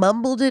 Like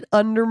mumbled it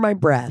under my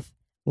breath.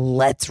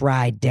 Let's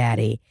ride,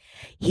 daddy.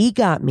 He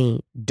got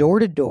me door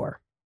to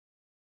door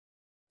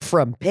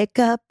from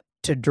pickup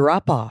to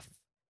drop off.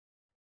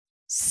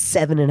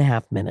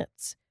 7.5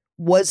 minutes.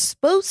 Was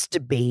supposed to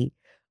be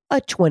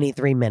a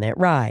 23-minute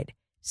ride.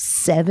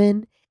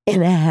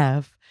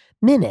 7.5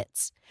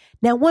 minutes.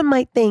 Now, one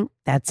might think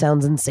that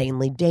sounds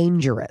insanely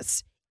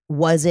dangerous.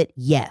 Was it?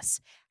 Yes.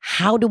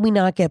 How do we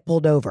not get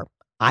pulled over?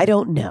 I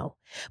don't know.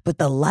 But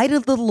the light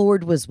of the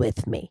Lord was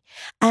with me.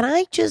 And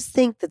I just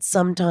think that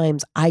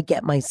sometimes I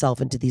get myself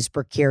into these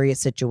precarious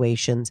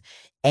situations.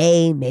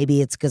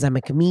 Maybe it's because I'm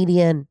a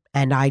comedian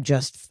and I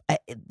just,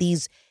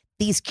 these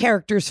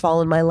characters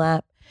fall in my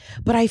lap.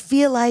 But I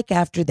feel like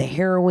after the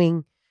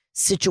harrowing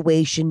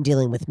situation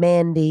dealing with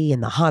Mandy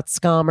and the hot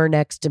scammer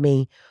next to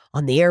me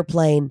on the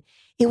airplane,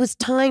 it was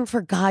time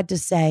for God to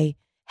say,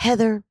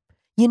 Heather,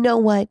 you know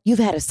what? You've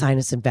had a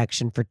sinus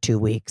infection for 2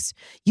 weeks.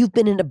 You've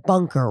been in a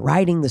bunker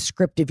writing the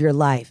script of your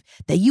life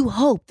that you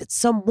hope that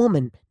some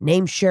woman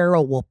named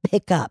Cheryl will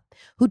pick up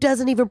who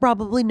doesn't even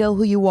probably know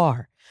who you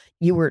are.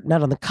 You were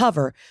not on the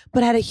cover,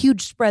 but had a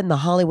huge spread in the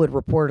Hollywood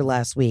Reporter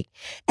last week.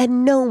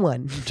 And no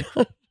one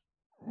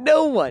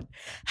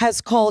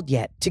has called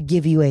yet to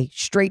give you a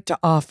straight to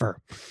offer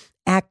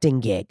acting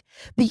gig.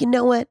 But you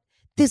know what?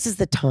 This is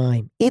the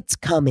time. It's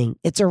coming.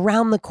 It's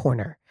around the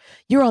corner.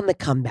 You're on the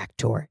comeback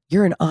tour.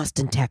 You're in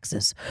Austin,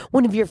 Texas,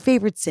 one of your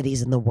favorite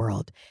cities in the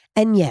world.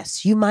 And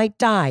yes, you might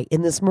die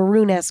in this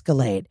maroon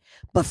Escalade.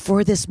 But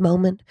for this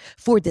moment,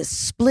 for this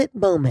split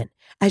moment,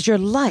 as your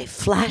life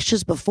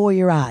flashes before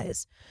your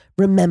eyes,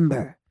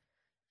 remember,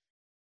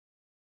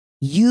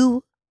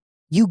 you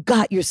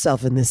got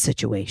yourself in this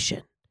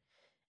situation.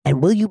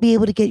 And will you be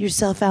able to get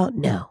yourself out?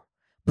 No.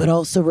 But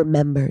also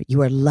remember,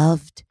 you are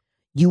loved.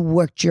 You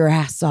worked your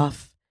ass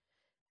off.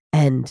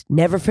 And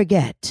never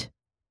forget.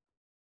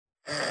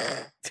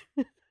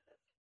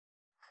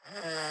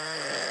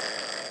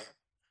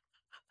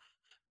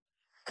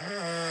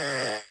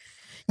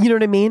 You know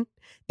what I mean?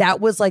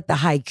 That was like the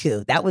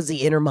haiku. That was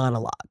the inner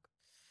monologue.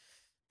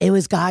 It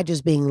was God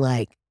just being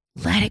like,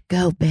 Let it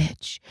go,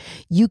 bitch.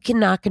 You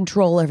cannot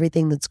control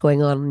everything that's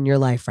going on in your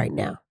life right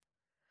now.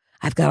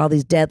 I've got all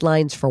these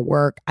deadlines for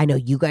work. I know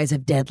you guys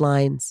have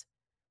deadlines.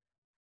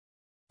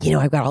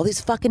 I've got all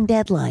these fucking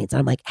deadlines. And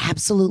I'm like,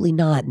 absolutely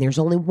not. And there's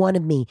only one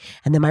of me.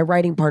 And then my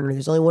writing partner,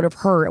 there's only one of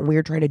her. And we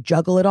are trying to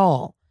juggle it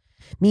all.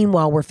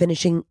 Meanwhile, we're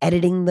finishing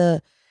editing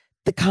the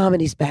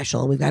comedy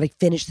special. And we've got to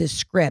finish this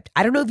script.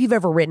 I don't know if you've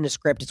ever written a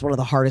script. It's one of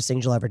the hardest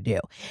things you'll ever do.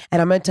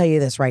 And I'm going to tell you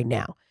this right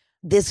now.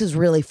 This is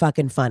really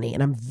fucking funny.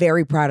 And I'm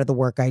very proud of the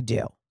work I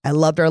do. I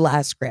loved our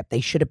last script. They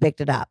should have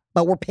picked it up.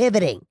 But we're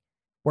pivoting.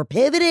 We're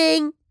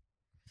pivoting.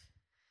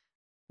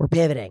 We're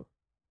pivoting.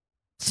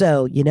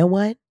 So you know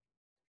what?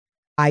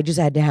 I just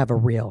had to have a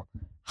real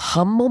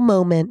humble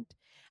moment.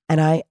 And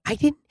I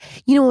didn't,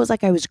 it was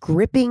like I was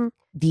gripping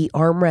the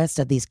armrest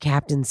of these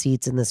captain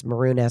seats in this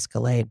maroon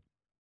Escalade.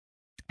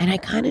 And I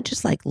kind of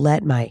just like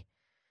let my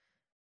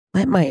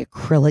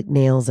acrylic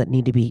nails that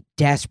need to be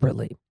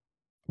desperately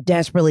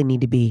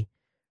need to be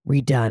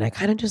redone. I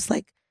kind of just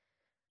like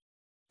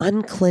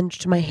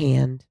unclenched my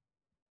hand,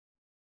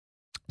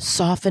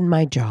 softened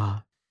my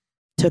jaw,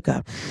 took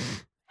a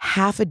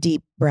half a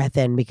deep breath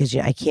in because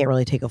I can't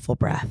really take a full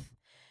breath.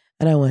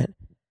 And I went,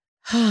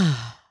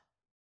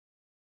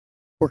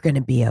 we're going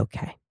to be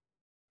okay.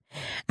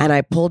 And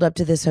I pulled up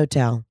to this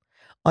hotel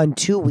on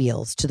two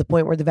wheels to the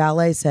point where the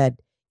valet said,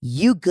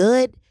 you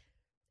good?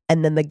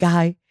 And then the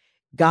guy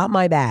got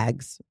my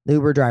bags, the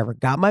Uber driver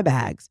got my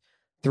bags,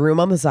 threw them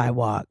on the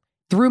sidewalk,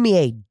 threw me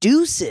a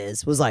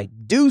deuces, was like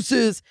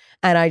deuces.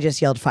 And I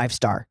just yelled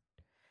 5-star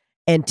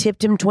and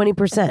tipped him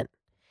 20%.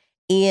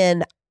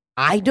 And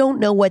I don't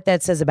know what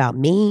that says about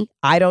me.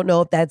 I don't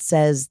know if that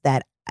says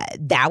that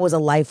was a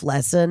life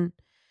lesson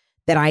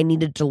that I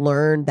needed to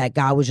learn, that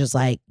God was just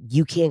like,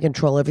 you can't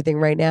control everything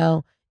right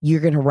now. You're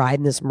going to ride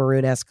in this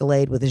maroon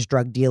Escalade with this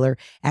drug dealer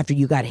after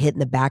you got hit in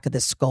the back of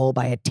the skull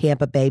by a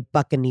Tampa Bay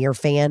Buccaneer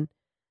fan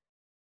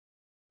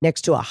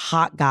next to a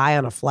hot guy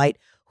on a flight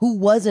who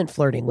wasn't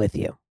flirting with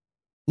you.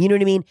 You know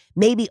what I mean?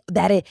 Maybe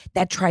that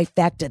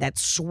trifecta, that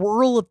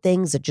swirl of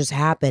things that just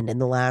happened in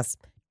the last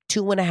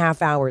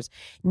 2.5 hours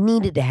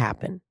needed to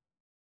happen.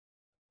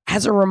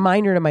 As a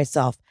reminder to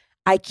myself,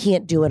 I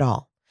can't do it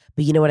all.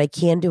 But you know what I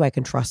can do? I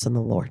can trust in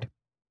the Lord.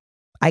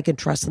 I can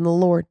trust in the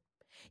Lord.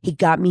 He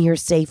got me here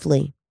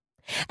safely.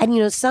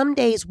 And some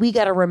days we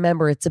got to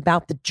remember it's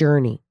about the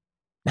journey,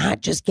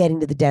 not just getting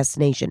to the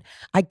destination.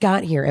 I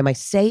got here. Am I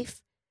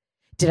safe?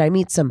 Did I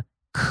meet some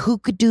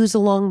kookadoos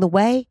along the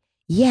way?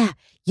 Yeah,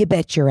 you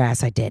bet your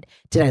ass I did.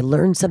 Did I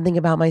learn something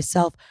about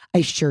myself?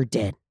 I sure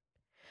did.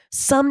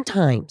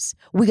 Sometimes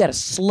we got to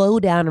slow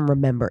down and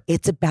remember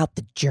it's about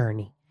the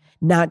journey,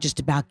 not just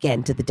about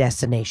getting to the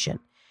destination.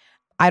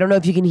 I don't know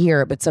if you can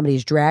hear it, but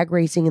somebody's drag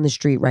racing in the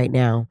street right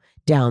now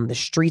down the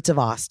streets of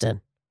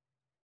Austin.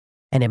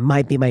 And it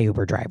might be my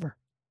Uber driver.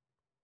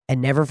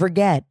 And never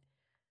forget,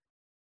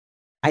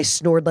 I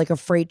snored like a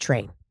freight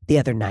train the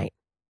other night.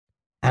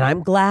 And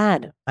I'm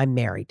glad I'm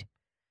married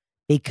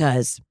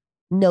because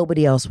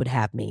nobody else would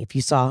have me. If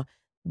you saw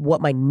what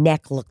my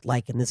neck looked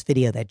like in this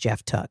video that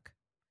Jeff took.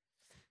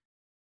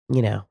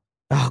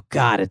 Oh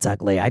God, it's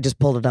ugly. I just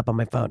pulled it up on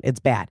my phone.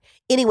 It's bad.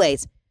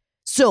 Anyways,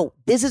 so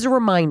this is a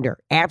reminder,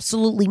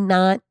 absolutely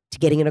not to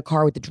getting in a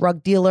car with a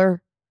drug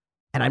dealer.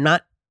 And I'm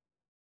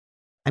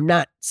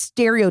not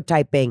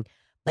stereotyping,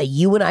 but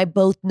you and I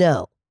both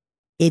know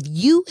if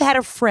you had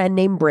a friend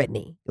named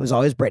Brittany, it was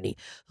always Brittany,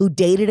 who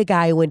dated a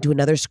guy who went to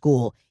another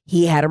school,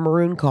 he had a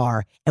maroon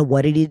car, and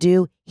what did he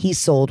do? He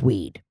sold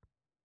weed.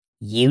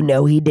 You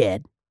know he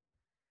did.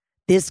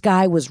 This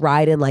guy was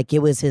riding like it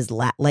was his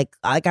like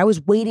I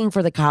was waiting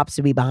for the cops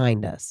to be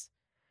behind us.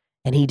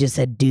 And he just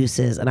said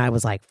deuces. And I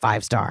was like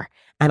 5-star.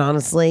 And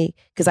honestly,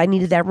 because I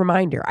needed that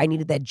reminder. I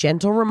needed that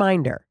gentle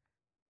reminder.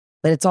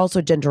 But it's also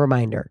a gentle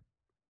reminder.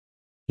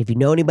 If you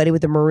know anybody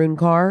with a maroon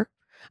car,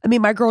 I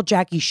mean, my girl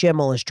Jackie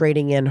Schimmel is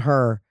trading in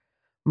her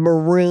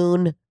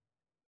maroon.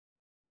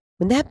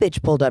 When that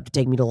bitch pulled up to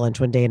take me to lunch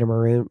one day in a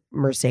maroon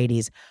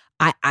Mercedes,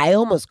 I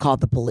almost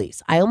called the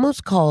police. I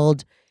almost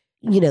called,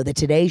 the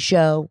Today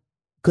Show,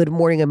 Good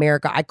Morning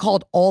America. I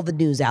called all the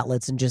news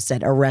outlets and just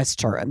said,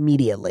 arrest her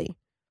immediately.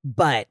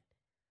 But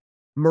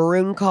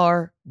maroon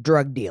car,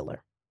 drug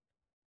dealer.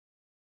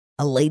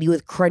 A lady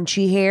with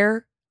crunchy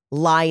hair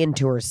lying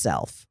to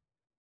herself.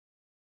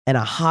 And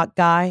a hot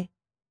guy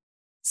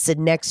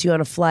sitting next to you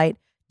on a flight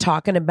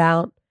talking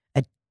about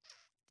a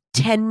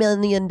 $10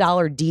 million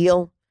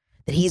deal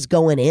that he's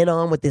going in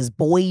on with his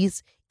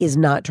boys is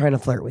not trying to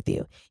flirt with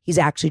you. He's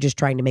actually just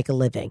trying to make a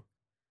living.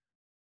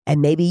 And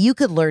maybe you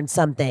could learn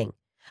something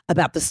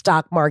about the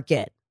stock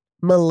market.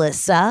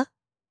 Melissa,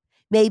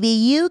 maybe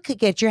you could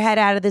get your head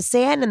out of the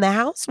sand and the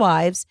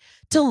housewives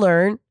to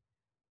learn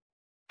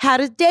how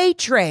to day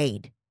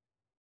trade.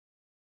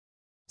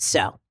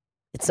 So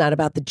it's not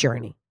about the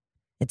journey.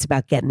 It's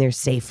about getting there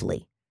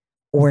safely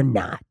or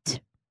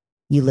not.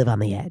 You live on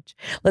the edge.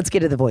 Let's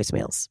get to the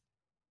voicemails.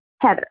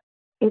 Heather,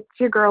 it's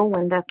your girl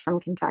Linda from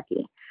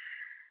Kentucky.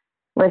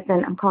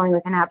 Listen, I'm calling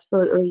with an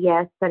absolutely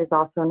yes, but it's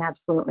also an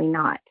absolutely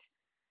not.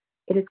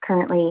 It is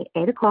currently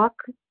 8 o'clock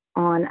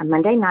on a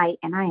Monday night,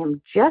 and I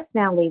am just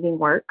now leaving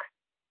work.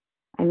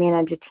 I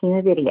manage a team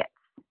of idiots,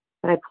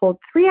 but I pulled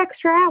 3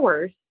 extra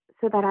hours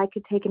so that I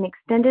could take an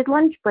extended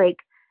lunch break,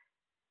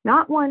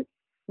 not once,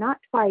 not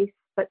twice,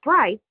 but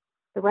thrice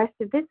the rest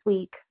of this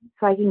week,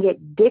 so I can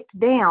get dicked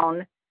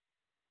down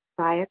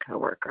by a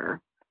coworker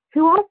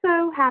who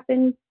also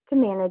happens to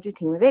manage a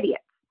team of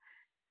idiots.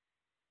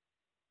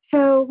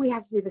 So we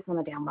have to do this on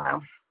the down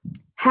low.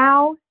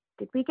 How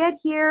did we get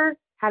here?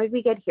 How did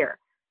we get here?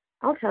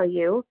 I'll tell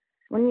you,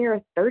 when you're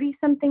a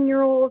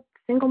 30-something-year-old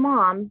single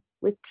mom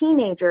with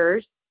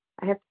teenagers,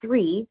 I have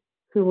 3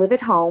 who live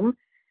at home,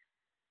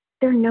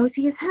 they're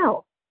nosy as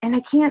hell. And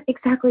I can't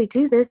exactly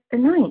do this at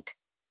night.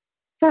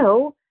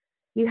 So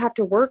you have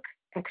to work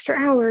extra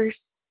hours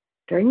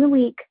during the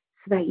week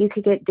so that you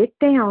could get dicked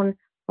down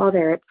while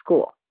they're at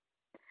school.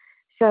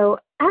 So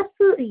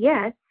absolutely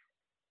yes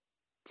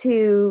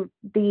to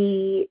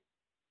the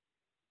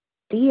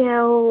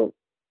DL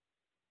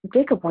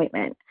dick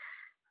appointment,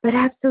 but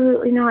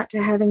absolutely not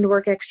to having to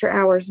work extra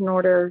hours in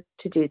order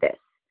to do this.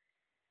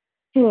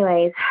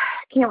 Anyways,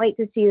 can't wait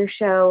to see your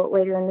show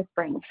later in the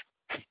spring.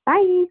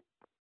 Bye.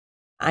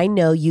 I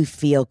know you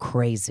feel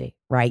crazy,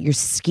 right? You're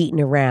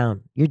skeeting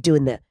around. You're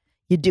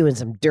doing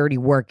some dirty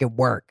work at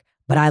work,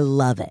 but I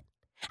love it.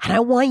 And I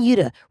want you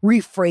to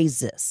rephrase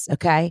this,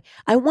 okay?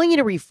 I want you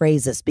to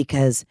rephrase this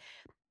because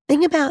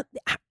think about,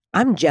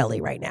 I'm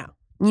jelly right now.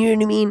 You know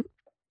what I mean?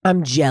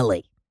 I'm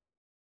jelly.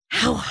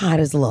 How hot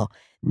is a little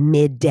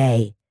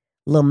midday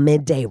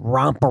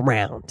romp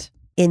around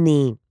in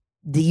the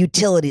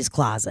utilities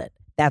closet?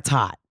 That's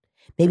hot.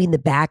 Maybe in the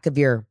back of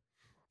your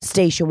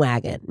station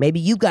wagon. Maybe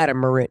you got a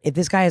maroon. If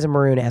this guy has a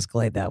maroon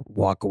Escalade, though,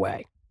 walk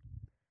away.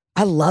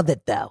 I love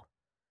it, though.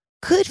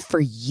 Good for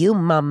you,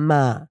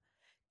 mama.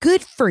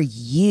 Good for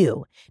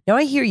you. Now,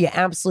 I hear you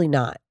absolutely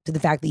not to the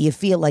fact that you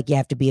feel like you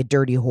have to be a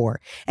dirty whore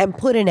and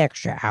put in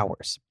extra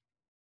hours.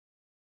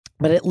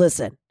 But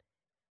listen,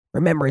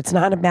 remember, it's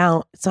not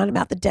about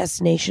the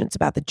destination. It's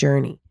about the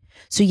journey.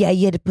 So yeah,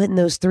 you had to put in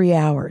those 3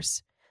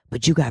 hours,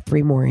 but you got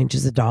 3 more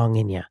inches of dong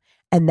in you.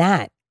 And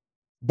that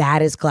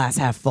is glass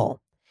half full.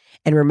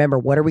 And remember,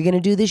 what are we going to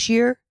do this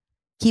year?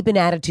 Keep an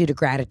attitude of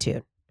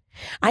gratitude.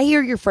 I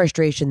hear your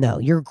frustration, though.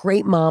 You're a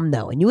great mom,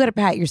 though, and you got to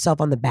pat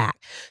yourself on the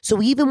back.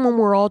 So even when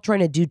we're all trying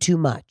to do too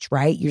much,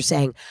 right? You're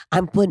saying,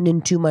 I'm putting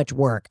in too much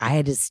work. I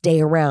had to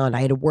stay around.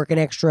 I had to work an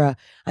extra.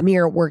 I'm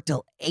here at work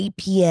till 8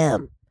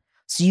 p.m.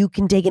 So you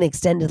can take an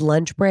extended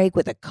lunch break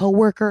with a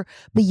coworker.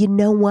 But you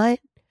know what?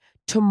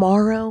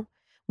 Tomorrow,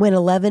 when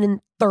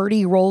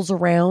 11:30 rolls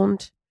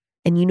around,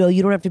 and you know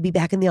you don't have to be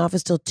back in the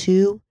office till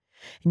 2,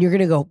 and you're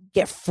going to go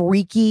get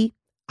freaky,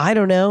 I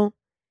don't know,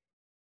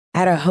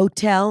 at a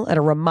hotel, at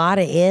a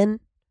Ramada Inn,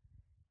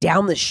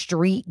 down the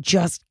street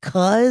just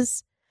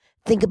 'cause,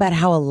 think about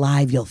how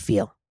alive you'll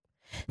feel.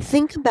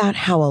 Think about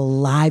how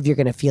alive you're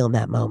going to feel in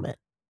that moment.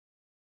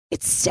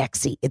 It's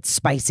sexy. It's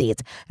spicy.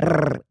 It's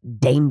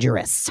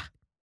dangerous.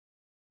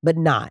 But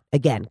not,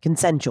 again,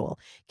 consensual.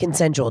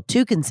 Consensual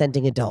to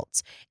consenting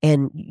adults.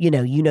 And, you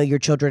know your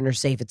children are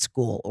safe at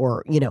school,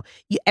 or,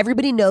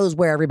 everybody knows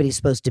where everybody's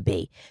supposed to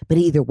be. But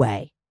either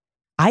way,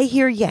 I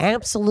hear you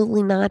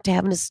absolutely not to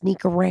having to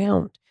sneak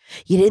around.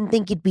 You didn't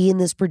think you'd be in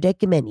this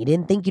predicament. You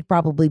didn't think you'd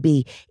probably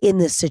be in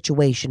this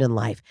situation in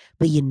life.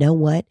 But you know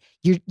what?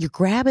 You're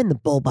grabbing the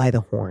bull by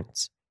the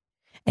horns.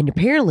 And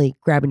apparently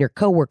grabbing your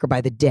coworker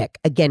by the dick.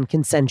 Again,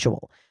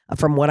 consensual.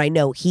 From what I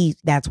know,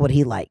 that's what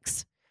he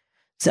likes.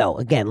 So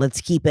again,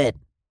 let's keep it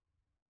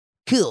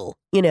cool.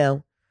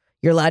 You're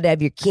allowed to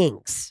have your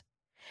kinks.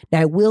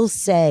 Now, I will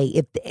say,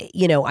 if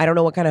I don't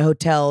know what kind of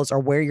hotels or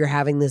where you're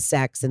having this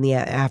sex in the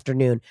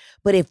afternoon,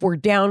 but if we're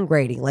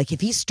downgrading, like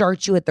if he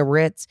starts you at the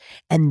Ritz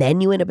and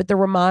then you end up at the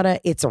Ramada,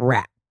 it's a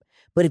wrap.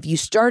 But if you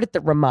start at the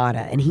Ramada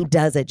and he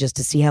does it just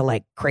to see how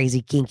like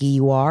crazy kinky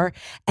you are,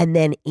 and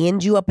then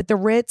end you up at the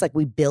Ritz, like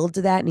we build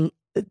to that, and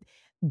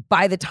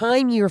by the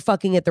time you're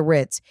fucking at the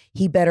Ritz,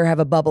 he better have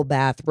a bubble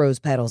bath, rose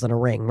petals, and a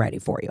ring ready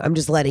for you. I'm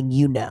just letting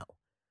you know.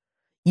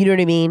 You know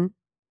what I mean?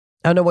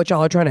 I don't know what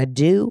y'all are trying to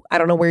do. I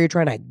don't know where you're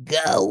trying to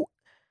go.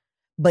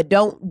 But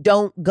don't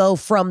go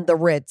from the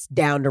Ritz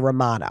down to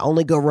Ramada.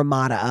 Only go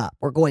Ramada up.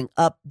 We're going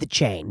up the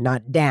chain,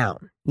 not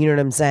down. You know what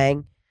I'm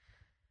saying?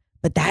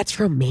 But that's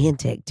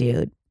romantic,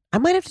 dude. I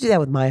might have to do that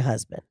with my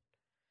husband.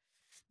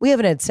 We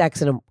haven't had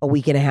sex in a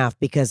week and a half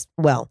because,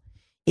 well,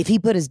 if he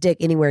put his dick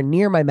anywhere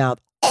near my mouth,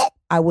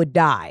 I would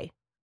die.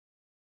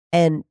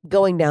 And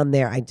going down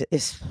there,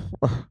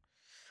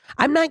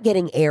 I'm not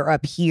getting air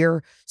up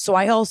here, so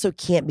I also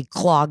can't be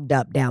clogged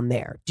up down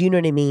there. Do you know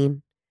what I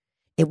mean?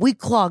 If we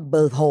clog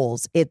both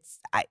holes, because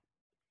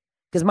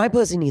my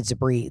pussy needs to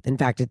breathe. In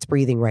fact, it's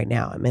breathing right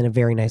now. I'm in a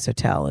very nice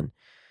hotel and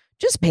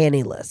just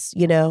pantyless,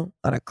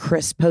 on a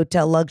crisp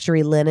hotel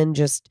luxury linen.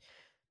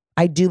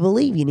 I do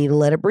believe you need to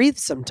let it breathe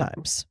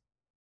sometimes.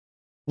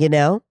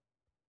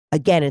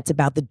 Again, it's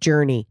about the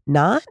journey,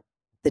 not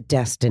the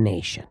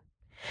destination.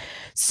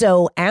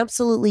 So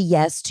absolutely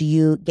yes to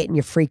you getting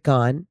your freak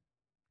on,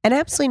 and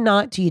absolutely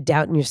not to you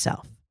doubting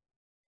yourself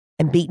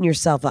and beating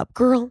yourself up.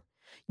 Girl,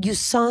 you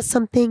saw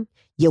something,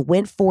 You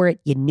went for it.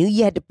 You knew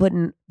you had to put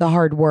in the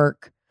hard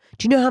work.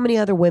 Do you know how many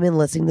other women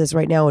listening to this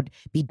right now would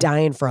be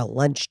dying for a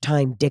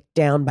lunchtime dick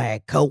down by a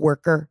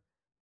coworker?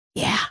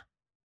 Yeah.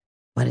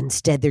 But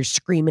instead, they're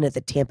screaming at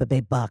the Tampa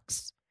Bay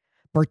Bucks,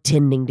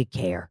 pretending to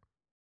care.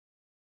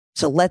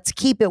 So let's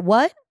keep it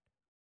what?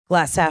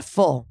 Glass half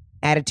full.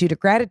 Attitude of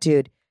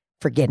gratitude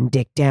for getting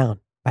dick down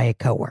by a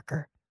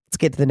coworker. Let's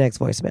get to the next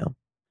voicemail.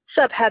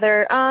 Sup,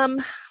 Heather.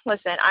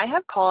 Listen, I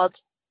have called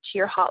to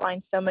your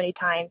hotline so many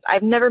times.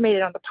 I've never made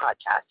it on the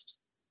podcast,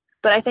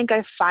 but I think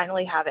I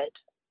finally have it.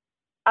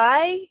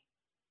 I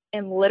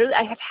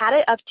have had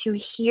it up to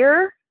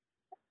here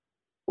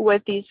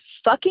with these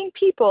fucking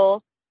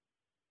people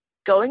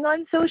going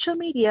on social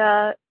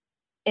media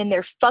in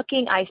their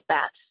fucking ice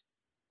baths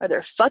or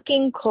their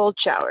fucking cold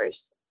showers.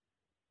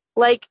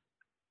 Like,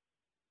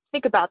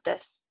 think about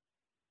this.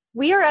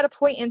 We are at a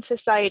point in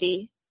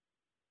society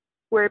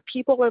where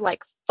people are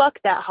like, fuck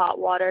that hot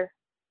water.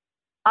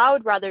 I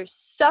would rather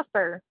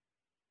suffer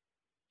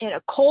in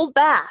a cold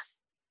bath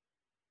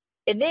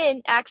and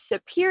then act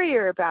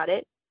superior about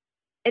it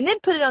and then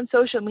put it on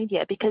social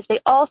media because they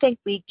all think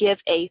we give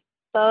a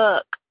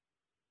fuck.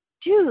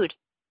 Dude,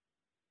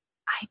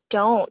 I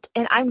don't.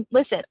 And I'm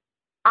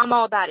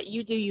all about it.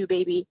 You do you,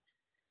 baby.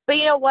 But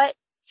you know what?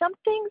 Some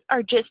things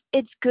are just,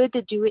 it's good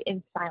to do it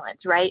in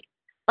silence, right?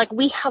 Like,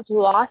 we have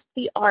lost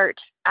the art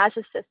as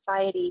a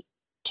society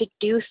to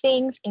do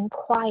things in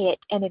quiet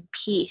and in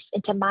peace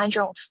and to mind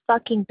your own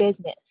fucking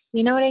business.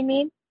 You know what I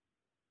mean?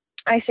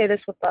 I say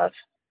this with love.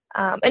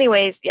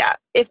 Anyways, yeah,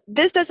 if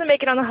this doesn't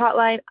make it on the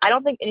hotline, I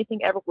don't think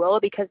anything ever will,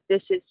 because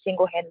this is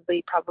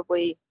single-handedly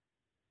probably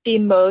the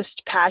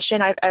most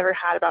passion I've ever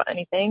had about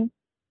anything.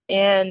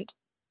 And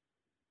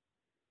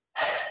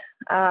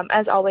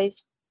as always,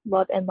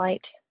 love and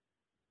light.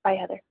 Bye,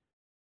 Heather.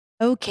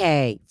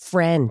 Okay,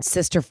 friend,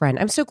 sister friend.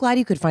 I'm so glad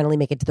you could finally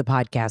make it to the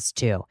podcast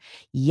too.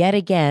 Yet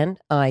again,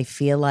 I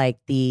feel like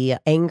the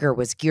anger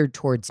was geared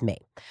towards me.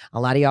 A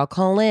lot of y'all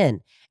call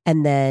in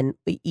and then,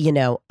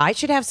 I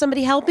should have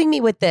somebody helping me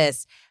with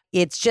this.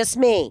 It's just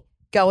me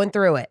going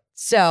through it.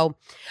 So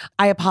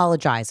I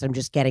apologize. I'm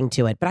just getting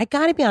to it. But I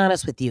got to be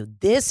honest with you.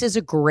 This is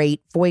a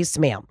great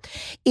voicemail.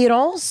 It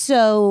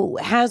also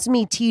has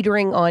me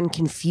teetering on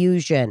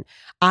confusion.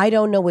 I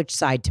don't know which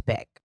side to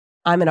pick.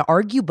 I'm going to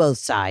argue both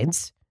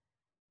sides.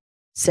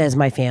 Says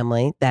my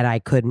family that I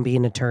couldn't be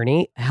an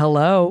attorney.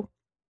 Hello.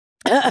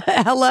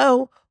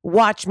 Hello.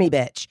 Watch me,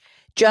 bitch.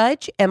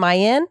 Judge, am I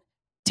in?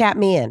 Tap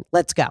me in.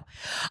 Let's go.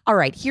 All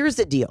right. Here's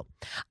the deal.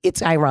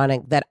 It's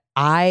ironic that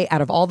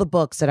out of all the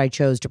books that I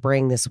chose to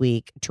bring this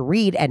week to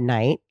read at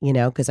night,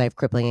 because I have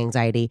crippling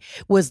anxiety,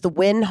 was the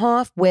Wim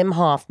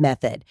Hof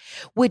method,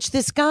 which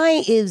this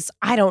guy is,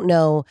 I don't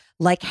know,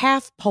 like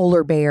half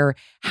polar bear,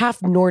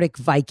 half Nordic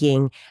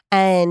Viking.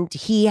 And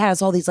he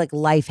has all these like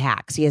life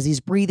hacks. He has these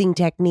breathing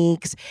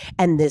techniques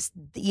and this,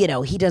 he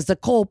does the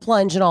cold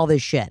plunge and all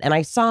this shit. And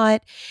I saw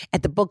it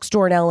at the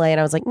bookstore in LA and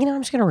I was like,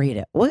 I'm just going to read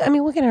it. What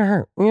can it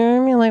hurt? You know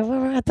what I mean? Like,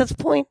 well, at this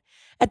point,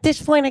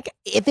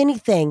 if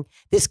anything,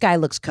 this guy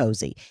looks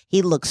cozy.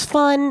 He looks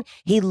fun.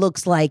 He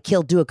looks like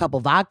he'll do a couple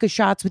vodka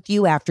shots with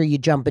you after you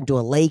jump into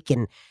a lake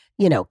in,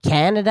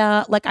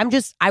 Canada. Like,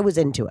 I was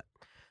into it.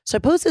 So I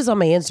posted this on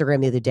my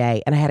Instagram the other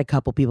day and I had a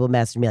couple people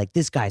message me like,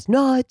 this guy's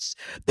nuts.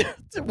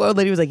 One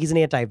lady was like, he's an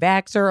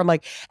anti-vaxxer. I'm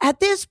like, at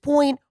this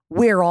point,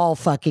 we're all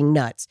fucking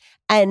nuts.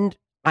 And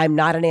I'm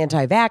not an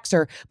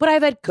anti-vaxxer, but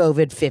I've had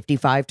COVID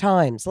 55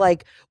 times.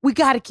 Like, we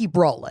got to keep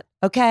rolling,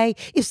 okay?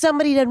 If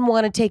somebody doesn't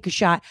want to take a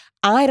shot,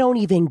 I don't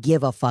even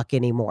give a fuck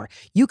anymore.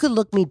 You could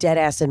look me dead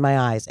ass in my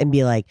eyes and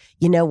be like,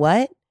 you know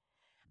what?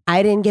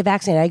 I didn't get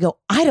vaccinated. I go,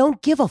 I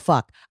don't give a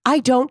fuck. I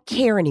don't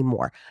care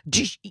anymore.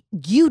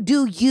 You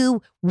do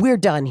you. We're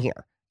done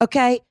here,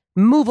 okay?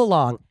 Move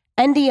along.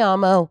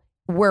 Andiamo,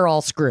 we're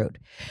all screwed.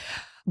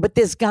 But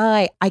this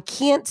guy, I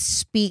can't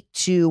speak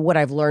to what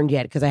I've learned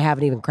yet because I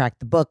haven't even cracked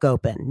the book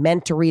open.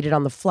 Meant to read it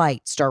on the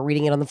flight, start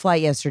reading it on the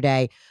flight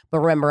yesterday. But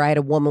remember, I had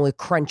a woman with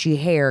crunchy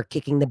hair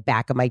kicking the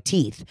back of my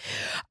teeth.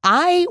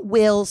 I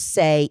will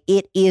say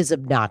it is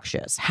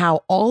obnoxious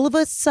how all of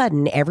a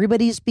sudden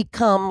everybody's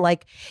become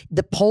like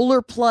the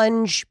polar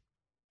plunge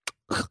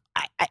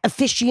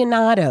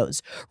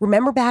aficionados.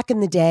 Remember back in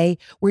the day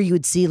where you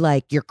would see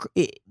like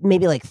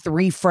maybe like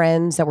 3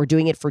 friends that were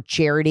doing it for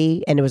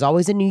charity, and it was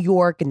always in New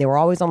York and they were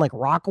always on like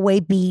Rockaway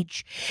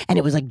Beach, and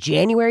it was like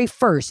January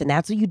 1st, and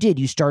that's what you did.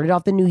 You started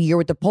off the new year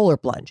with the polar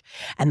plunge.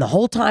 And the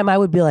whole time I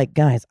would be like,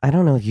 guys, I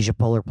don't know if you should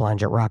polar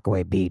plunge at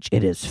Rockaway Beach.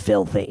 It is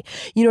filthy.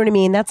 You know what I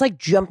mean? That's like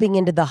jumping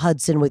into the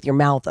Hudson with your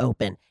mouth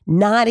open.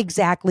 Not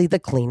exactly the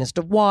cleanest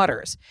of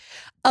waters.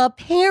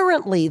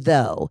 Apparently,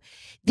 though,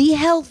 the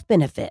health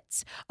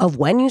benefits of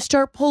when you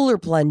start polar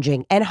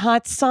plunging and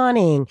hot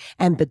sauning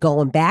and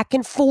going back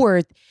and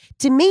forth,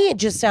 to me, it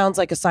just sounds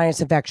like a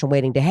sinus infection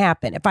waiting to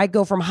happen. If I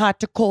go from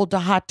hot to cold,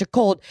 I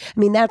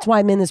mean, that's why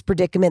I'm in this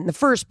predicament in the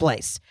first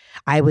place.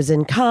 I was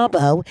in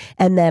Cabo,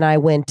 and then I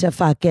went to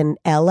fucking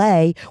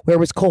LA, where it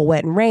was cold,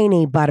 wet, and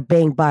rainy, bada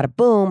bing, bada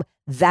boom.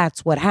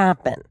 That's what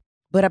happened.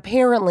 but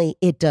apparently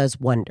it does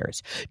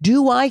wonders.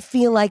 Do I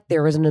feel like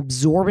there is an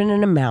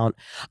absorbent amount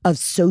of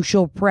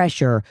social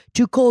pressure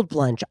to cold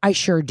plunge? I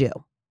sure do.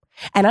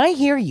 And I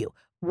hear you.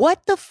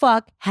 What the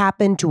fuck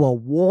happened to a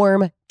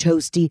warm,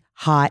 toasty,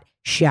 hot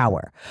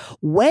shower?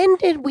 When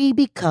did we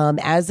become,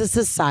 as a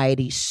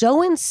society,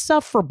 so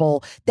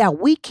insufferable that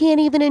we can't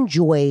even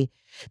enjoy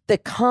the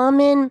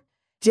common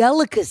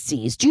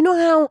delicacies? Do you know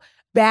how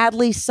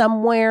badly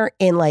somewhere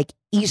in like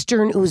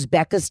Eastern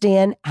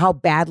Uzbekistan, how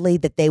badly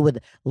that they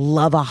would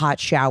love a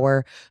hot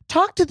shower?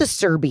 Talk to the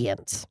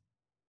Serbians.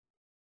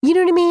 You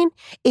know what I mean?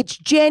 It's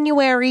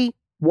January,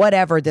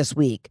 whatever this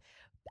week.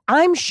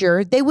 I'm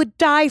sure they would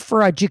die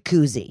for a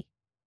jacuzzi.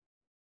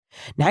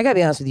 Now, I got to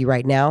be honest with you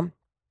right now.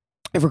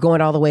 If we're going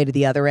all the way to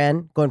the other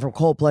end, going from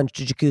cold plunge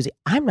to jacuzzi,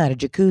 I'm not a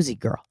jacuzzi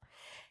girl.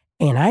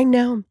 And I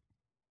know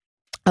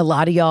a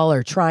lot of y'all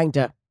are trying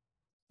to,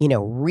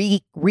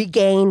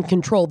 regain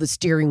control of the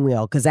steering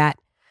wheel because that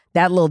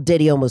little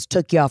ditty almost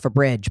took you off a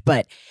bridge.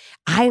 But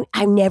I've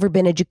never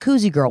been a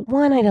jacuzzi girl.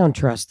 One, I don't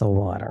trust the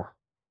water.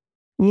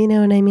 You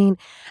know what I mean?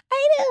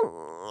 I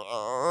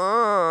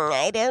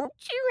don't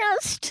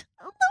trust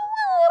the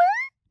water.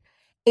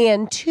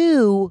 And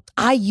two,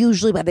 I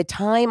usually, by the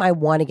time I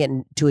want to get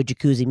into a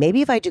jacuzzi,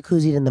 maybe if I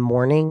jacuzzied in the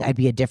morning, I'd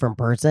be a different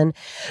person.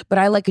 But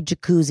I like a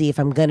jacuzzi if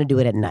I'm going to do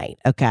it at night.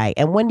 Okay.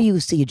 And when do you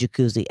see a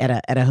jacuzzi?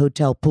 At a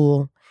hotel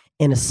pool,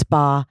 in a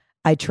spa?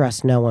 I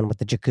trust no one with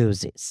the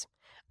jacuzzis.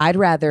 I'd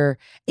rather,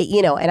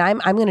 and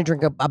I'm going to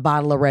drink a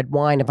bottle of red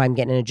wine if I'm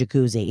getting in a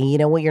jacuzzi. And you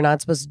know what you're not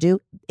supposed to do?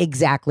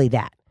 Exactly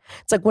that.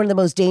 It's like one of the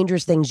most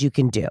dangerous things you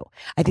can do.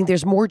 I think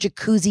there's more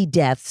jacuzzi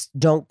deaths,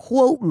 don't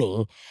quote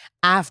me,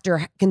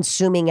 after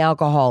consuming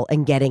alcohol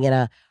and getting in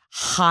a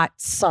hot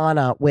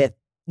sauna with,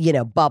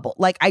 bubble.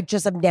 Like, I've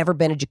never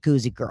been a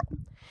jacuzzi girl.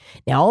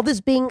 Now, all this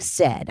being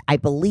said, I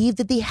believe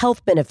that the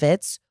health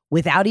benefits,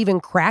 without even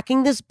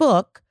cracking this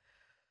book,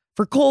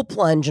 for cold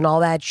plunge and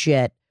all that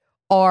shit,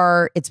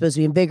 it's supposed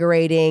to be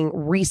invigorating,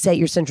 reset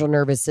your central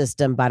nervous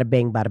system, bada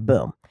bing, bada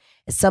boom.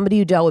 As somebody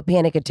who dealt with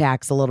panic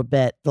attacks a little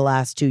bit the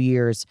last 2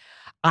 years,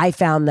 I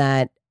found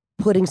that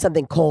putting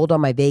something cold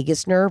on my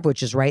vagus nerve,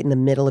 which is right in the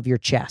middle of your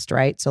chest,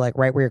 right? So like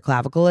right where your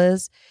clavicle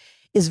is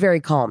very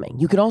calming.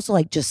 You can also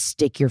like just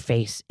stick your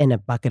face in a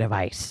bucket of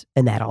ice,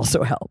 and that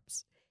also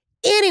helps.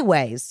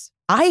 Anyways,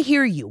 I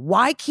hear you.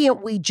 Why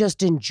can't we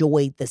just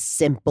enjoy the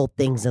simple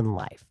things in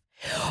life?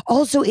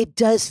 Also, it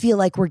does feel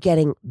like we're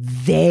getting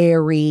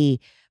very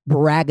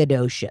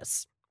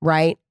braggadocious.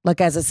 Right?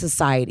 Like as a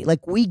society,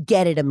 like we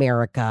get it,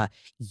 America.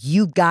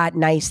 You got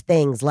nice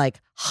things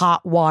like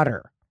hot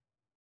water.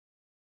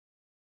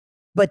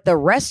 But the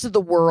rest of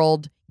the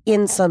world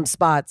in some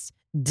spots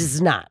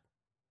does not.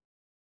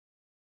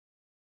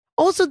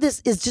 Also,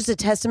 this is just a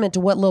testament to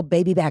what little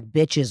baby back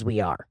bitches we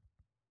are.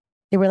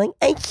 They were like,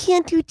 I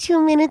can't do 2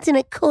 minutes in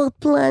a cold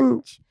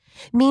plunge.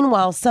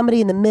 Meanwhile,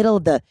 somebody in the middle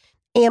of the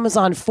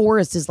Amazon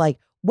forest is like,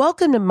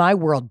 welcome to my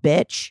world,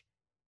 bitch.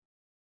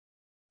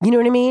 You know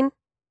what I mean?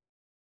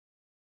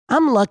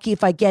 I'm lucky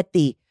if I get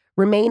the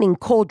remaining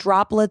cold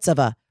droplets of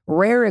a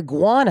rare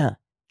iguana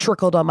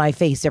trickled on my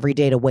face every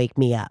day to wake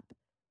me up.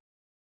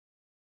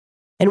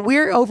 And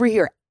we're over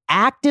here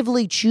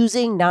actively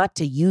choosing not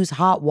to use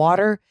hot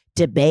water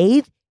to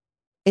bathe.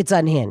 It's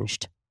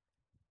unhinged.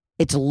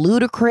 It's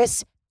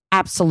ludicrous.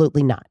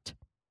 Absolutely not.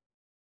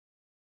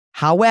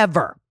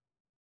 However,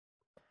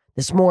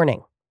 this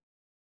morning,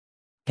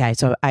 okay,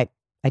 so I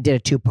did a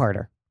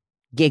two-parter.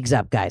 Gigs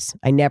up, guys.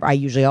 I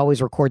usually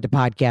always record the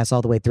podcast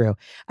all the way through.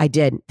 I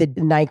did. The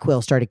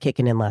NyQuil started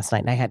kicking in last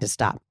night and I had to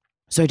stop.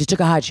 So I just took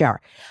a hot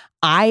shower.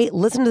 I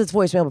listened to this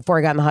voicemail before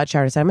I got in the hot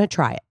shower. I said, I'm going to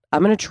try it.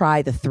 I'm going to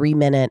try the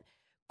 3-minute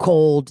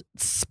cold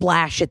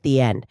splash at the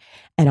end.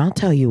 And I'll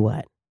tell you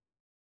what,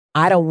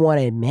 I don't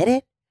want to admit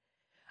it.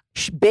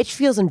 Bitch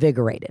feels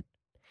invigorated.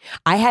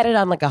 I had it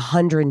on like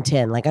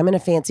 110. Like I'm in a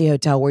fancy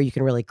hotel where you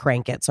can really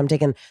crank it. So I'm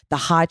taking the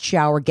hot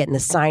shower, getting the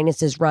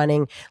sinuses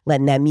running,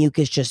 letting that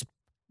mucus just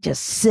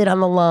sit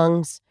on the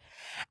lungs.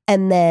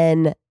 And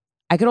then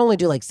I could only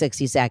do like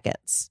 60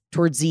 seconds.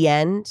 Towards the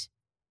end,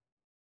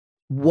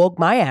 woke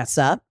my ass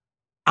up.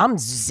 I'm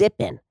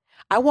zipping.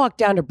 I walked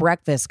down to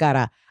breakfast, got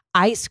a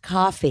iced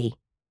coffee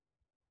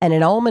and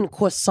an almond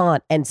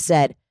croissant and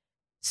said,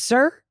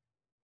 sir,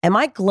 am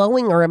I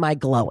glowing or am I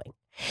glowing?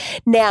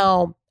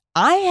 Now,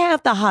 I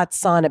have the hot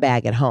sauna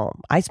bag at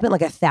home. I spent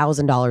like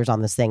 $1,000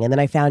 on this thing, and then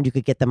I found you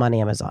could get them on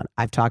Amazon.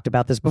 I've talked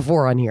about this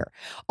before on here.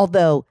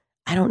 Although,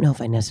 I don't know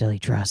if I necessarily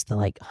trust the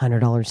like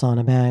 $100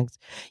 sauna bags.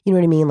 You know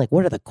what I mean? Like,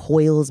 what are the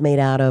coils made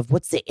out of?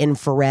 What's the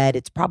infrared?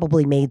 It's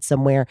probably made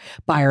somewhere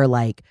by our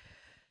like,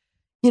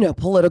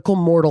 political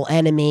mortal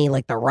enemy.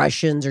 Like the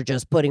Russians are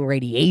just putting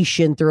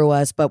radiation through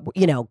us. But,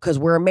 because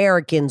we're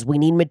Americans, we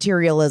need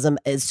materialism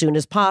as soon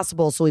as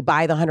possible. So we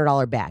buy the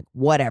 $100 bag,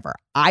 whatever.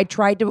 I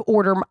tried to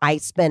order. I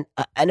spent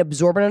an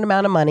absorbent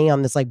amount of money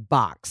on this like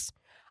box.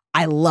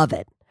 I love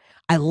it.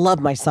 I love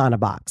my sauna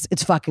box.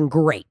 It's fucking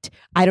great.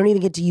 I don't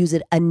even get to use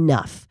it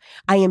enough.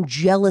 I am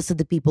jealous of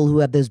the people who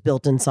have those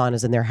built-in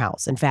saunas in their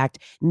house. In fact,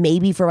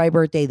 maybe for my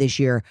birthday this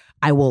year,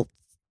 I will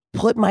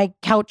put my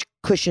couch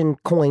cushion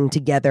coin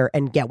together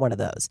and get one of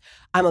those.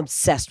 I'm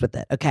obsessed with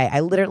it. Okay. I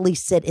literally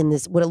sit in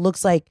this, what it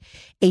looks like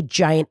a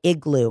giant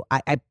igloo.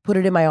 I put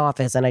it in my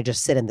office and I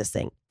just sit in this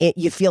thing.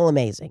 You feel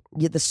amazing.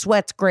 The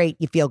sweat's great.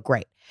 You feel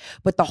great.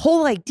 But the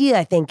whole idea,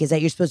 I think, is that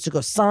you're supposed to go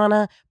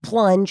sauna,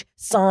 plunge.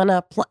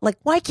 Like,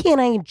 why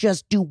can't I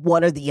just do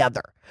one or the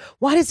other?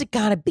 Why does it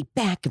gotta be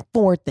back and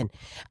forth and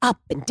up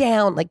and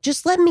down? Like,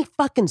 just let me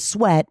fucking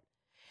sweat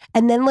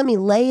and then let me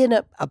lay in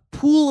a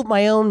pool of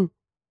my own,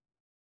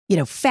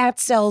 fat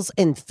cells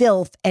and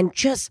filth and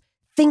just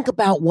think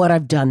about what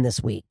I've done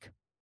this week.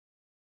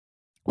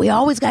 We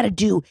always got to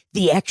do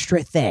the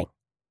extra thing.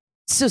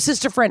 So,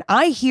 sister friend,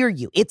 I hear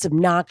you. It's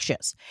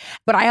obnoxious.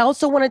 But I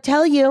also want to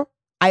tell you,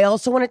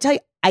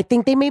 I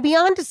think they may be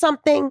onto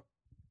something.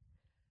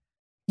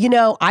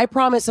 I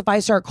promise if I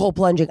start cold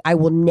plunging, I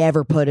will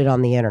never put it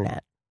on the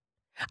internet.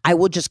 I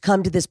will just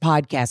come to this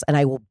podcast and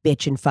I will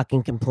bitch and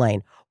fucking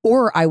complain.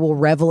 Or I will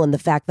revel in the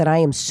fact that I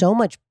am so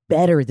much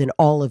better than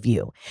all of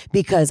you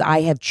because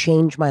I have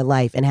changed my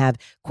life and have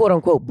quote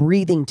unquote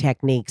breathing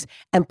techniques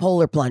and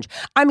polar plunge.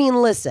 I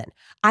mean, listen,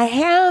 I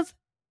have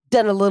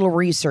done a little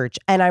research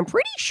and I'm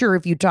pretty sure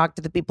if you talk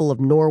to the people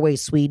of Norway,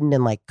 Sweden,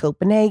 and like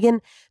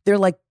Copenhagen, they're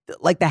like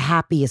the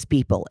happiest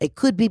people. It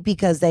could be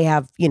because they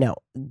have,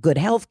 good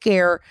health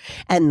care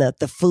and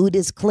the food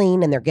is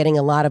clean and they're getting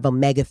a lot of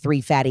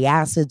omega-3 fatty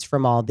acids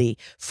from all the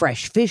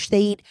fresh fish they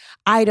eat.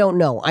 I don't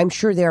know. I'm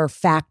sure there are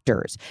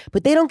factors,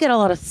 but they don't get a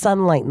lot of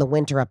sunlight in the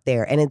winter up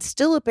there. And it's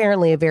still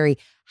apparently a very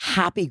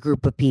happy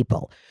group of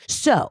people.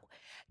 So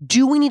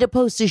do we need to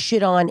post this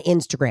shit on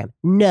Instagram?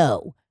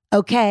 No.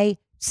 Okay.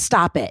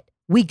 Stop it.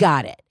 We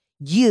got it.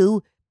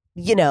 You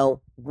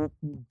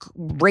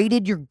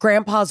raided your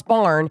grandpa's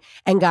barn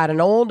and got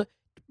an old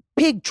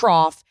pig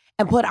trough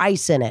and put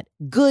ice in it.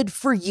 Good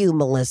for you,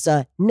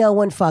 Melissa. No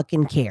one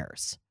fucking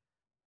cares.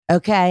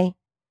 Okay?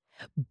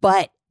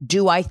 But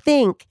do I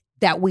think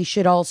that we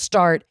should all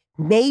start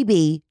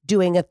maybe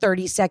doing a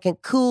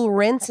 30-second cool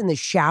rinse in the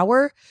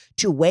shower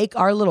to wake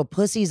our little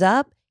pussies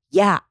up?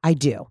 Yeah, I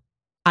do.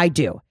 I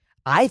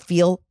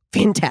feel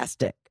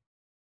fantastic.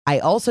 I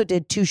also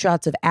did 2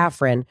 shots of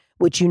Afrin,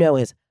 which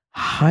is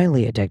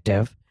highly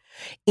addictive,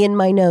 in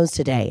my nose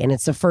today. And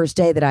it's the first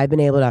day that I've been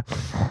able to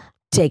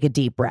take a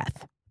deep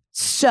breath.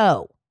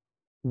 So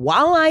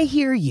while I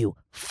hear you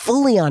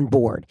fully on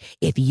board,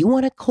 if you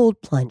want a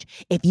cold plunge,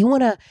 if you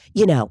want to,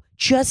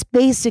 just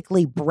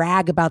basically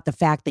brag about the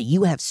fact that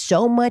you have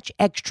so much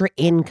extra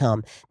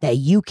income that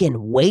you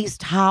can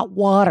waste hot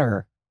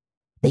water,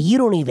 that you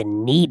don't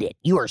even need it.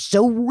 You are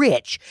so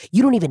rich,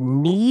 you don't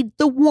even need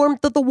the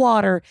warmth of the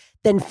water,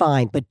 then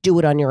fine, but do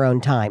it on your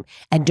own time.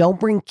 And don't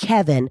bring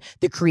Kevin,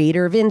 the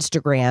creator of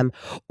Instagram,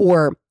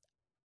 or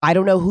I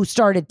don't know who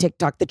started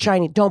TikTok, the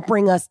Chinese, don't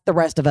bring the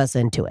rest of us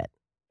into it,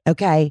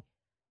 okay?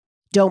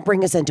 Don't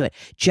bring us into it.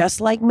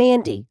 Just like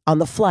Mandy on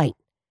the flight,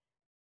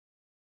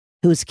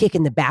 who was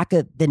kicking the back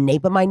of the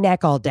nape of my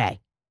neck all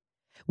day.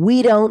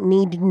 We don't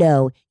need to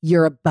know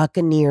you're a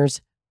Buccaneers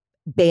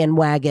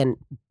bandwagon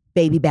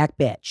baby back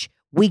bitch.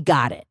 We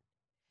got it.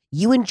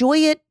 You enjoy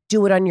it,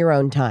 do it on your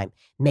own time.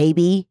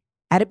 Maybe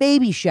at a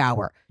baby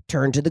shower,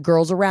 turn to the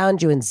girls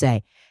around you and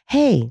say,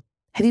 hey,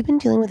 have you been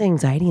dealing with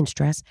anxiety and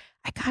stress?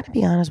 I gotta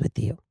be honest with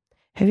you.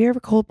 Have you ever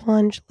cold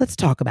plunged? Let's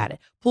talk about it.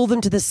 Pull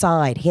them to the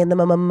side, hand them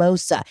a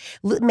mimosa.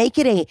 Make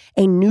it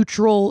a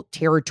neutral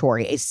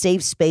territory, a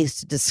safe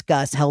space to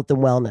discuss health and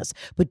wellness.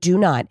 But do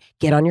not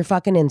get on your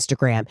fucking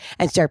Instagram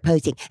and start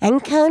posting, I'm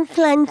cold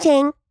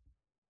plunging.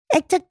 I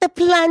took the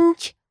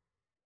plunge.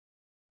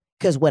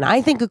 Because when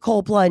I think of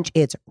cold plunge,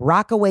 it's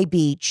Rockaway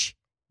Beach,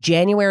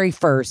 January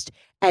 1st,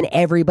 and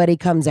everybody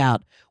comes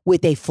out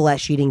with a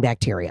flesh-eating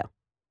bacteria.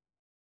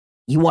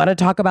 You want to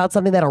talk about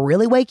something that'll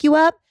really wake you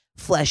up?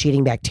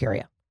 Flesh-eating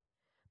bacteria.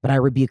 But I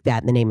rebuke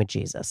that in the name of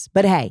Jesus.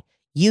 But hey,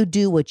 you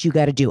do what you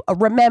got to do.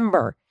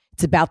 Remember,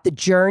 it's about the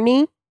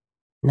journey,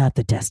 not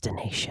the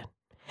destination.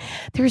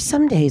 There are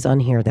some days on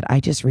here that I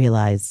just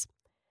realize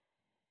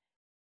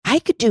I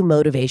could do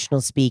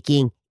motivational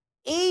speaking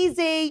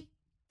easy.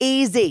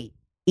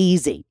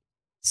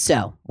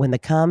 So when the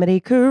comedy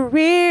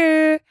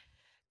career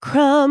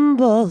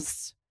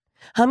crumbles,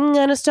 I'm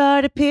going to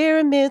start a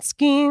pyramid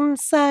scheme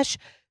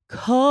 /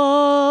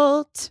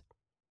 cult.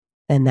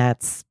 And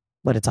that's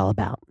what it's all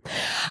about.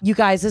 You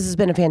guys, this has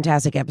been a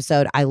fantastic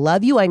episode. I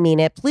love you. I mean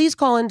it. Please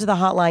call into the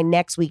hotline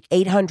next week,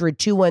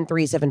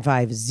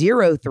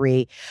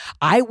 800-213-7503.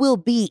 I will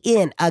be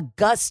in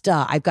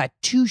Augusta. I've got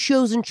 2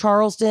 shows in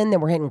Charleston. Then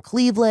we're hitting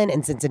Cleveland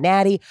and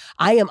Cincinnati.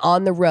 I am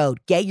on the road.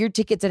 Get your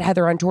tickets at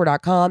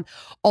heatherontour.com.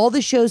 All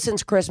the shows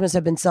since Christmas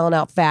have been selling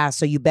out fast,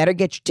 so you better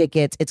get your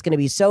tickets. It's going to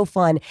be so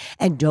fun.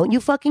 And don't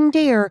you fucking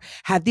dare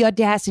have the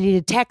audacity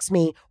to text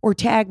me or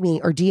tag me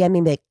or DM me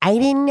and be like, I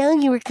didn't know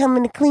you were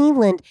coming to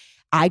Cleveland.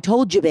 I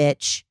told you,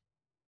 bitch.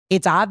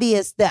 It's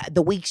obvious that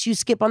the weeks you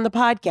skip on the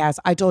podcast,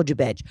 I told you,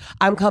 bitch.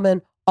 I'm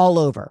coming all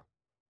over.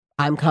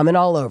 I'm coming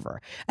all over.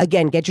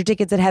 Again, get your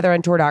tickets at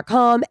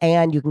heatherontour.com,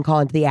 and you can call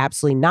into the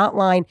Absolutely Not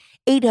line,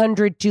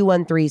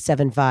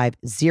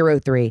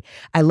 800-213-7503.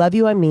 I love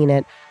you. I mean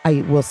it.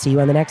 I will see you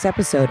on the next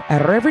episode.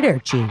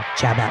 Arrivederci.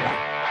 Ciao,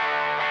 bella.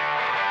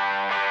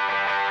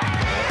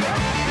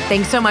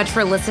 Thanks so much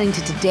for listening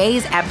to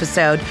today's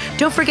episode.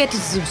 Don't forget to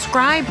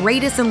subscribe,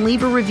 rate us, and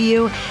leave a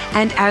review.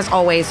 And as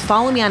always,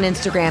 follow me on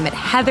Instagram at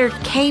Heather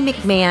K.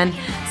 McMahon.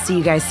 See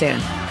you guys soon.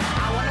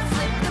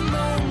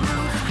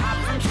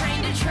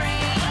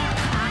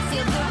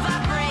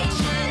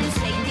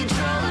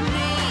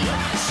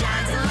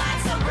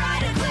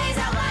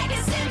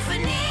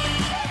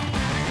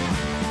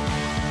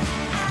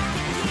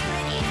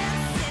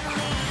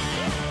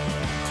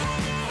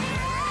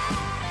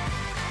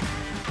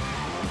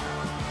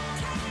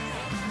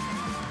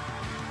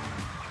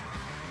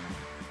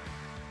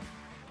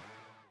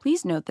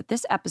 Please note that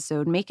this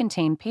episode may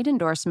contain paid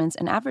endorsements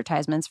and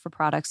advertisements for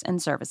products and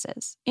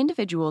services.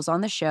 Individuals on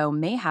the show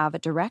may have a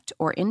direct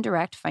or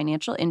indirect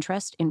financial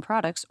interest in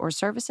products or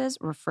services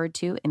referred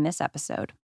to in this episode.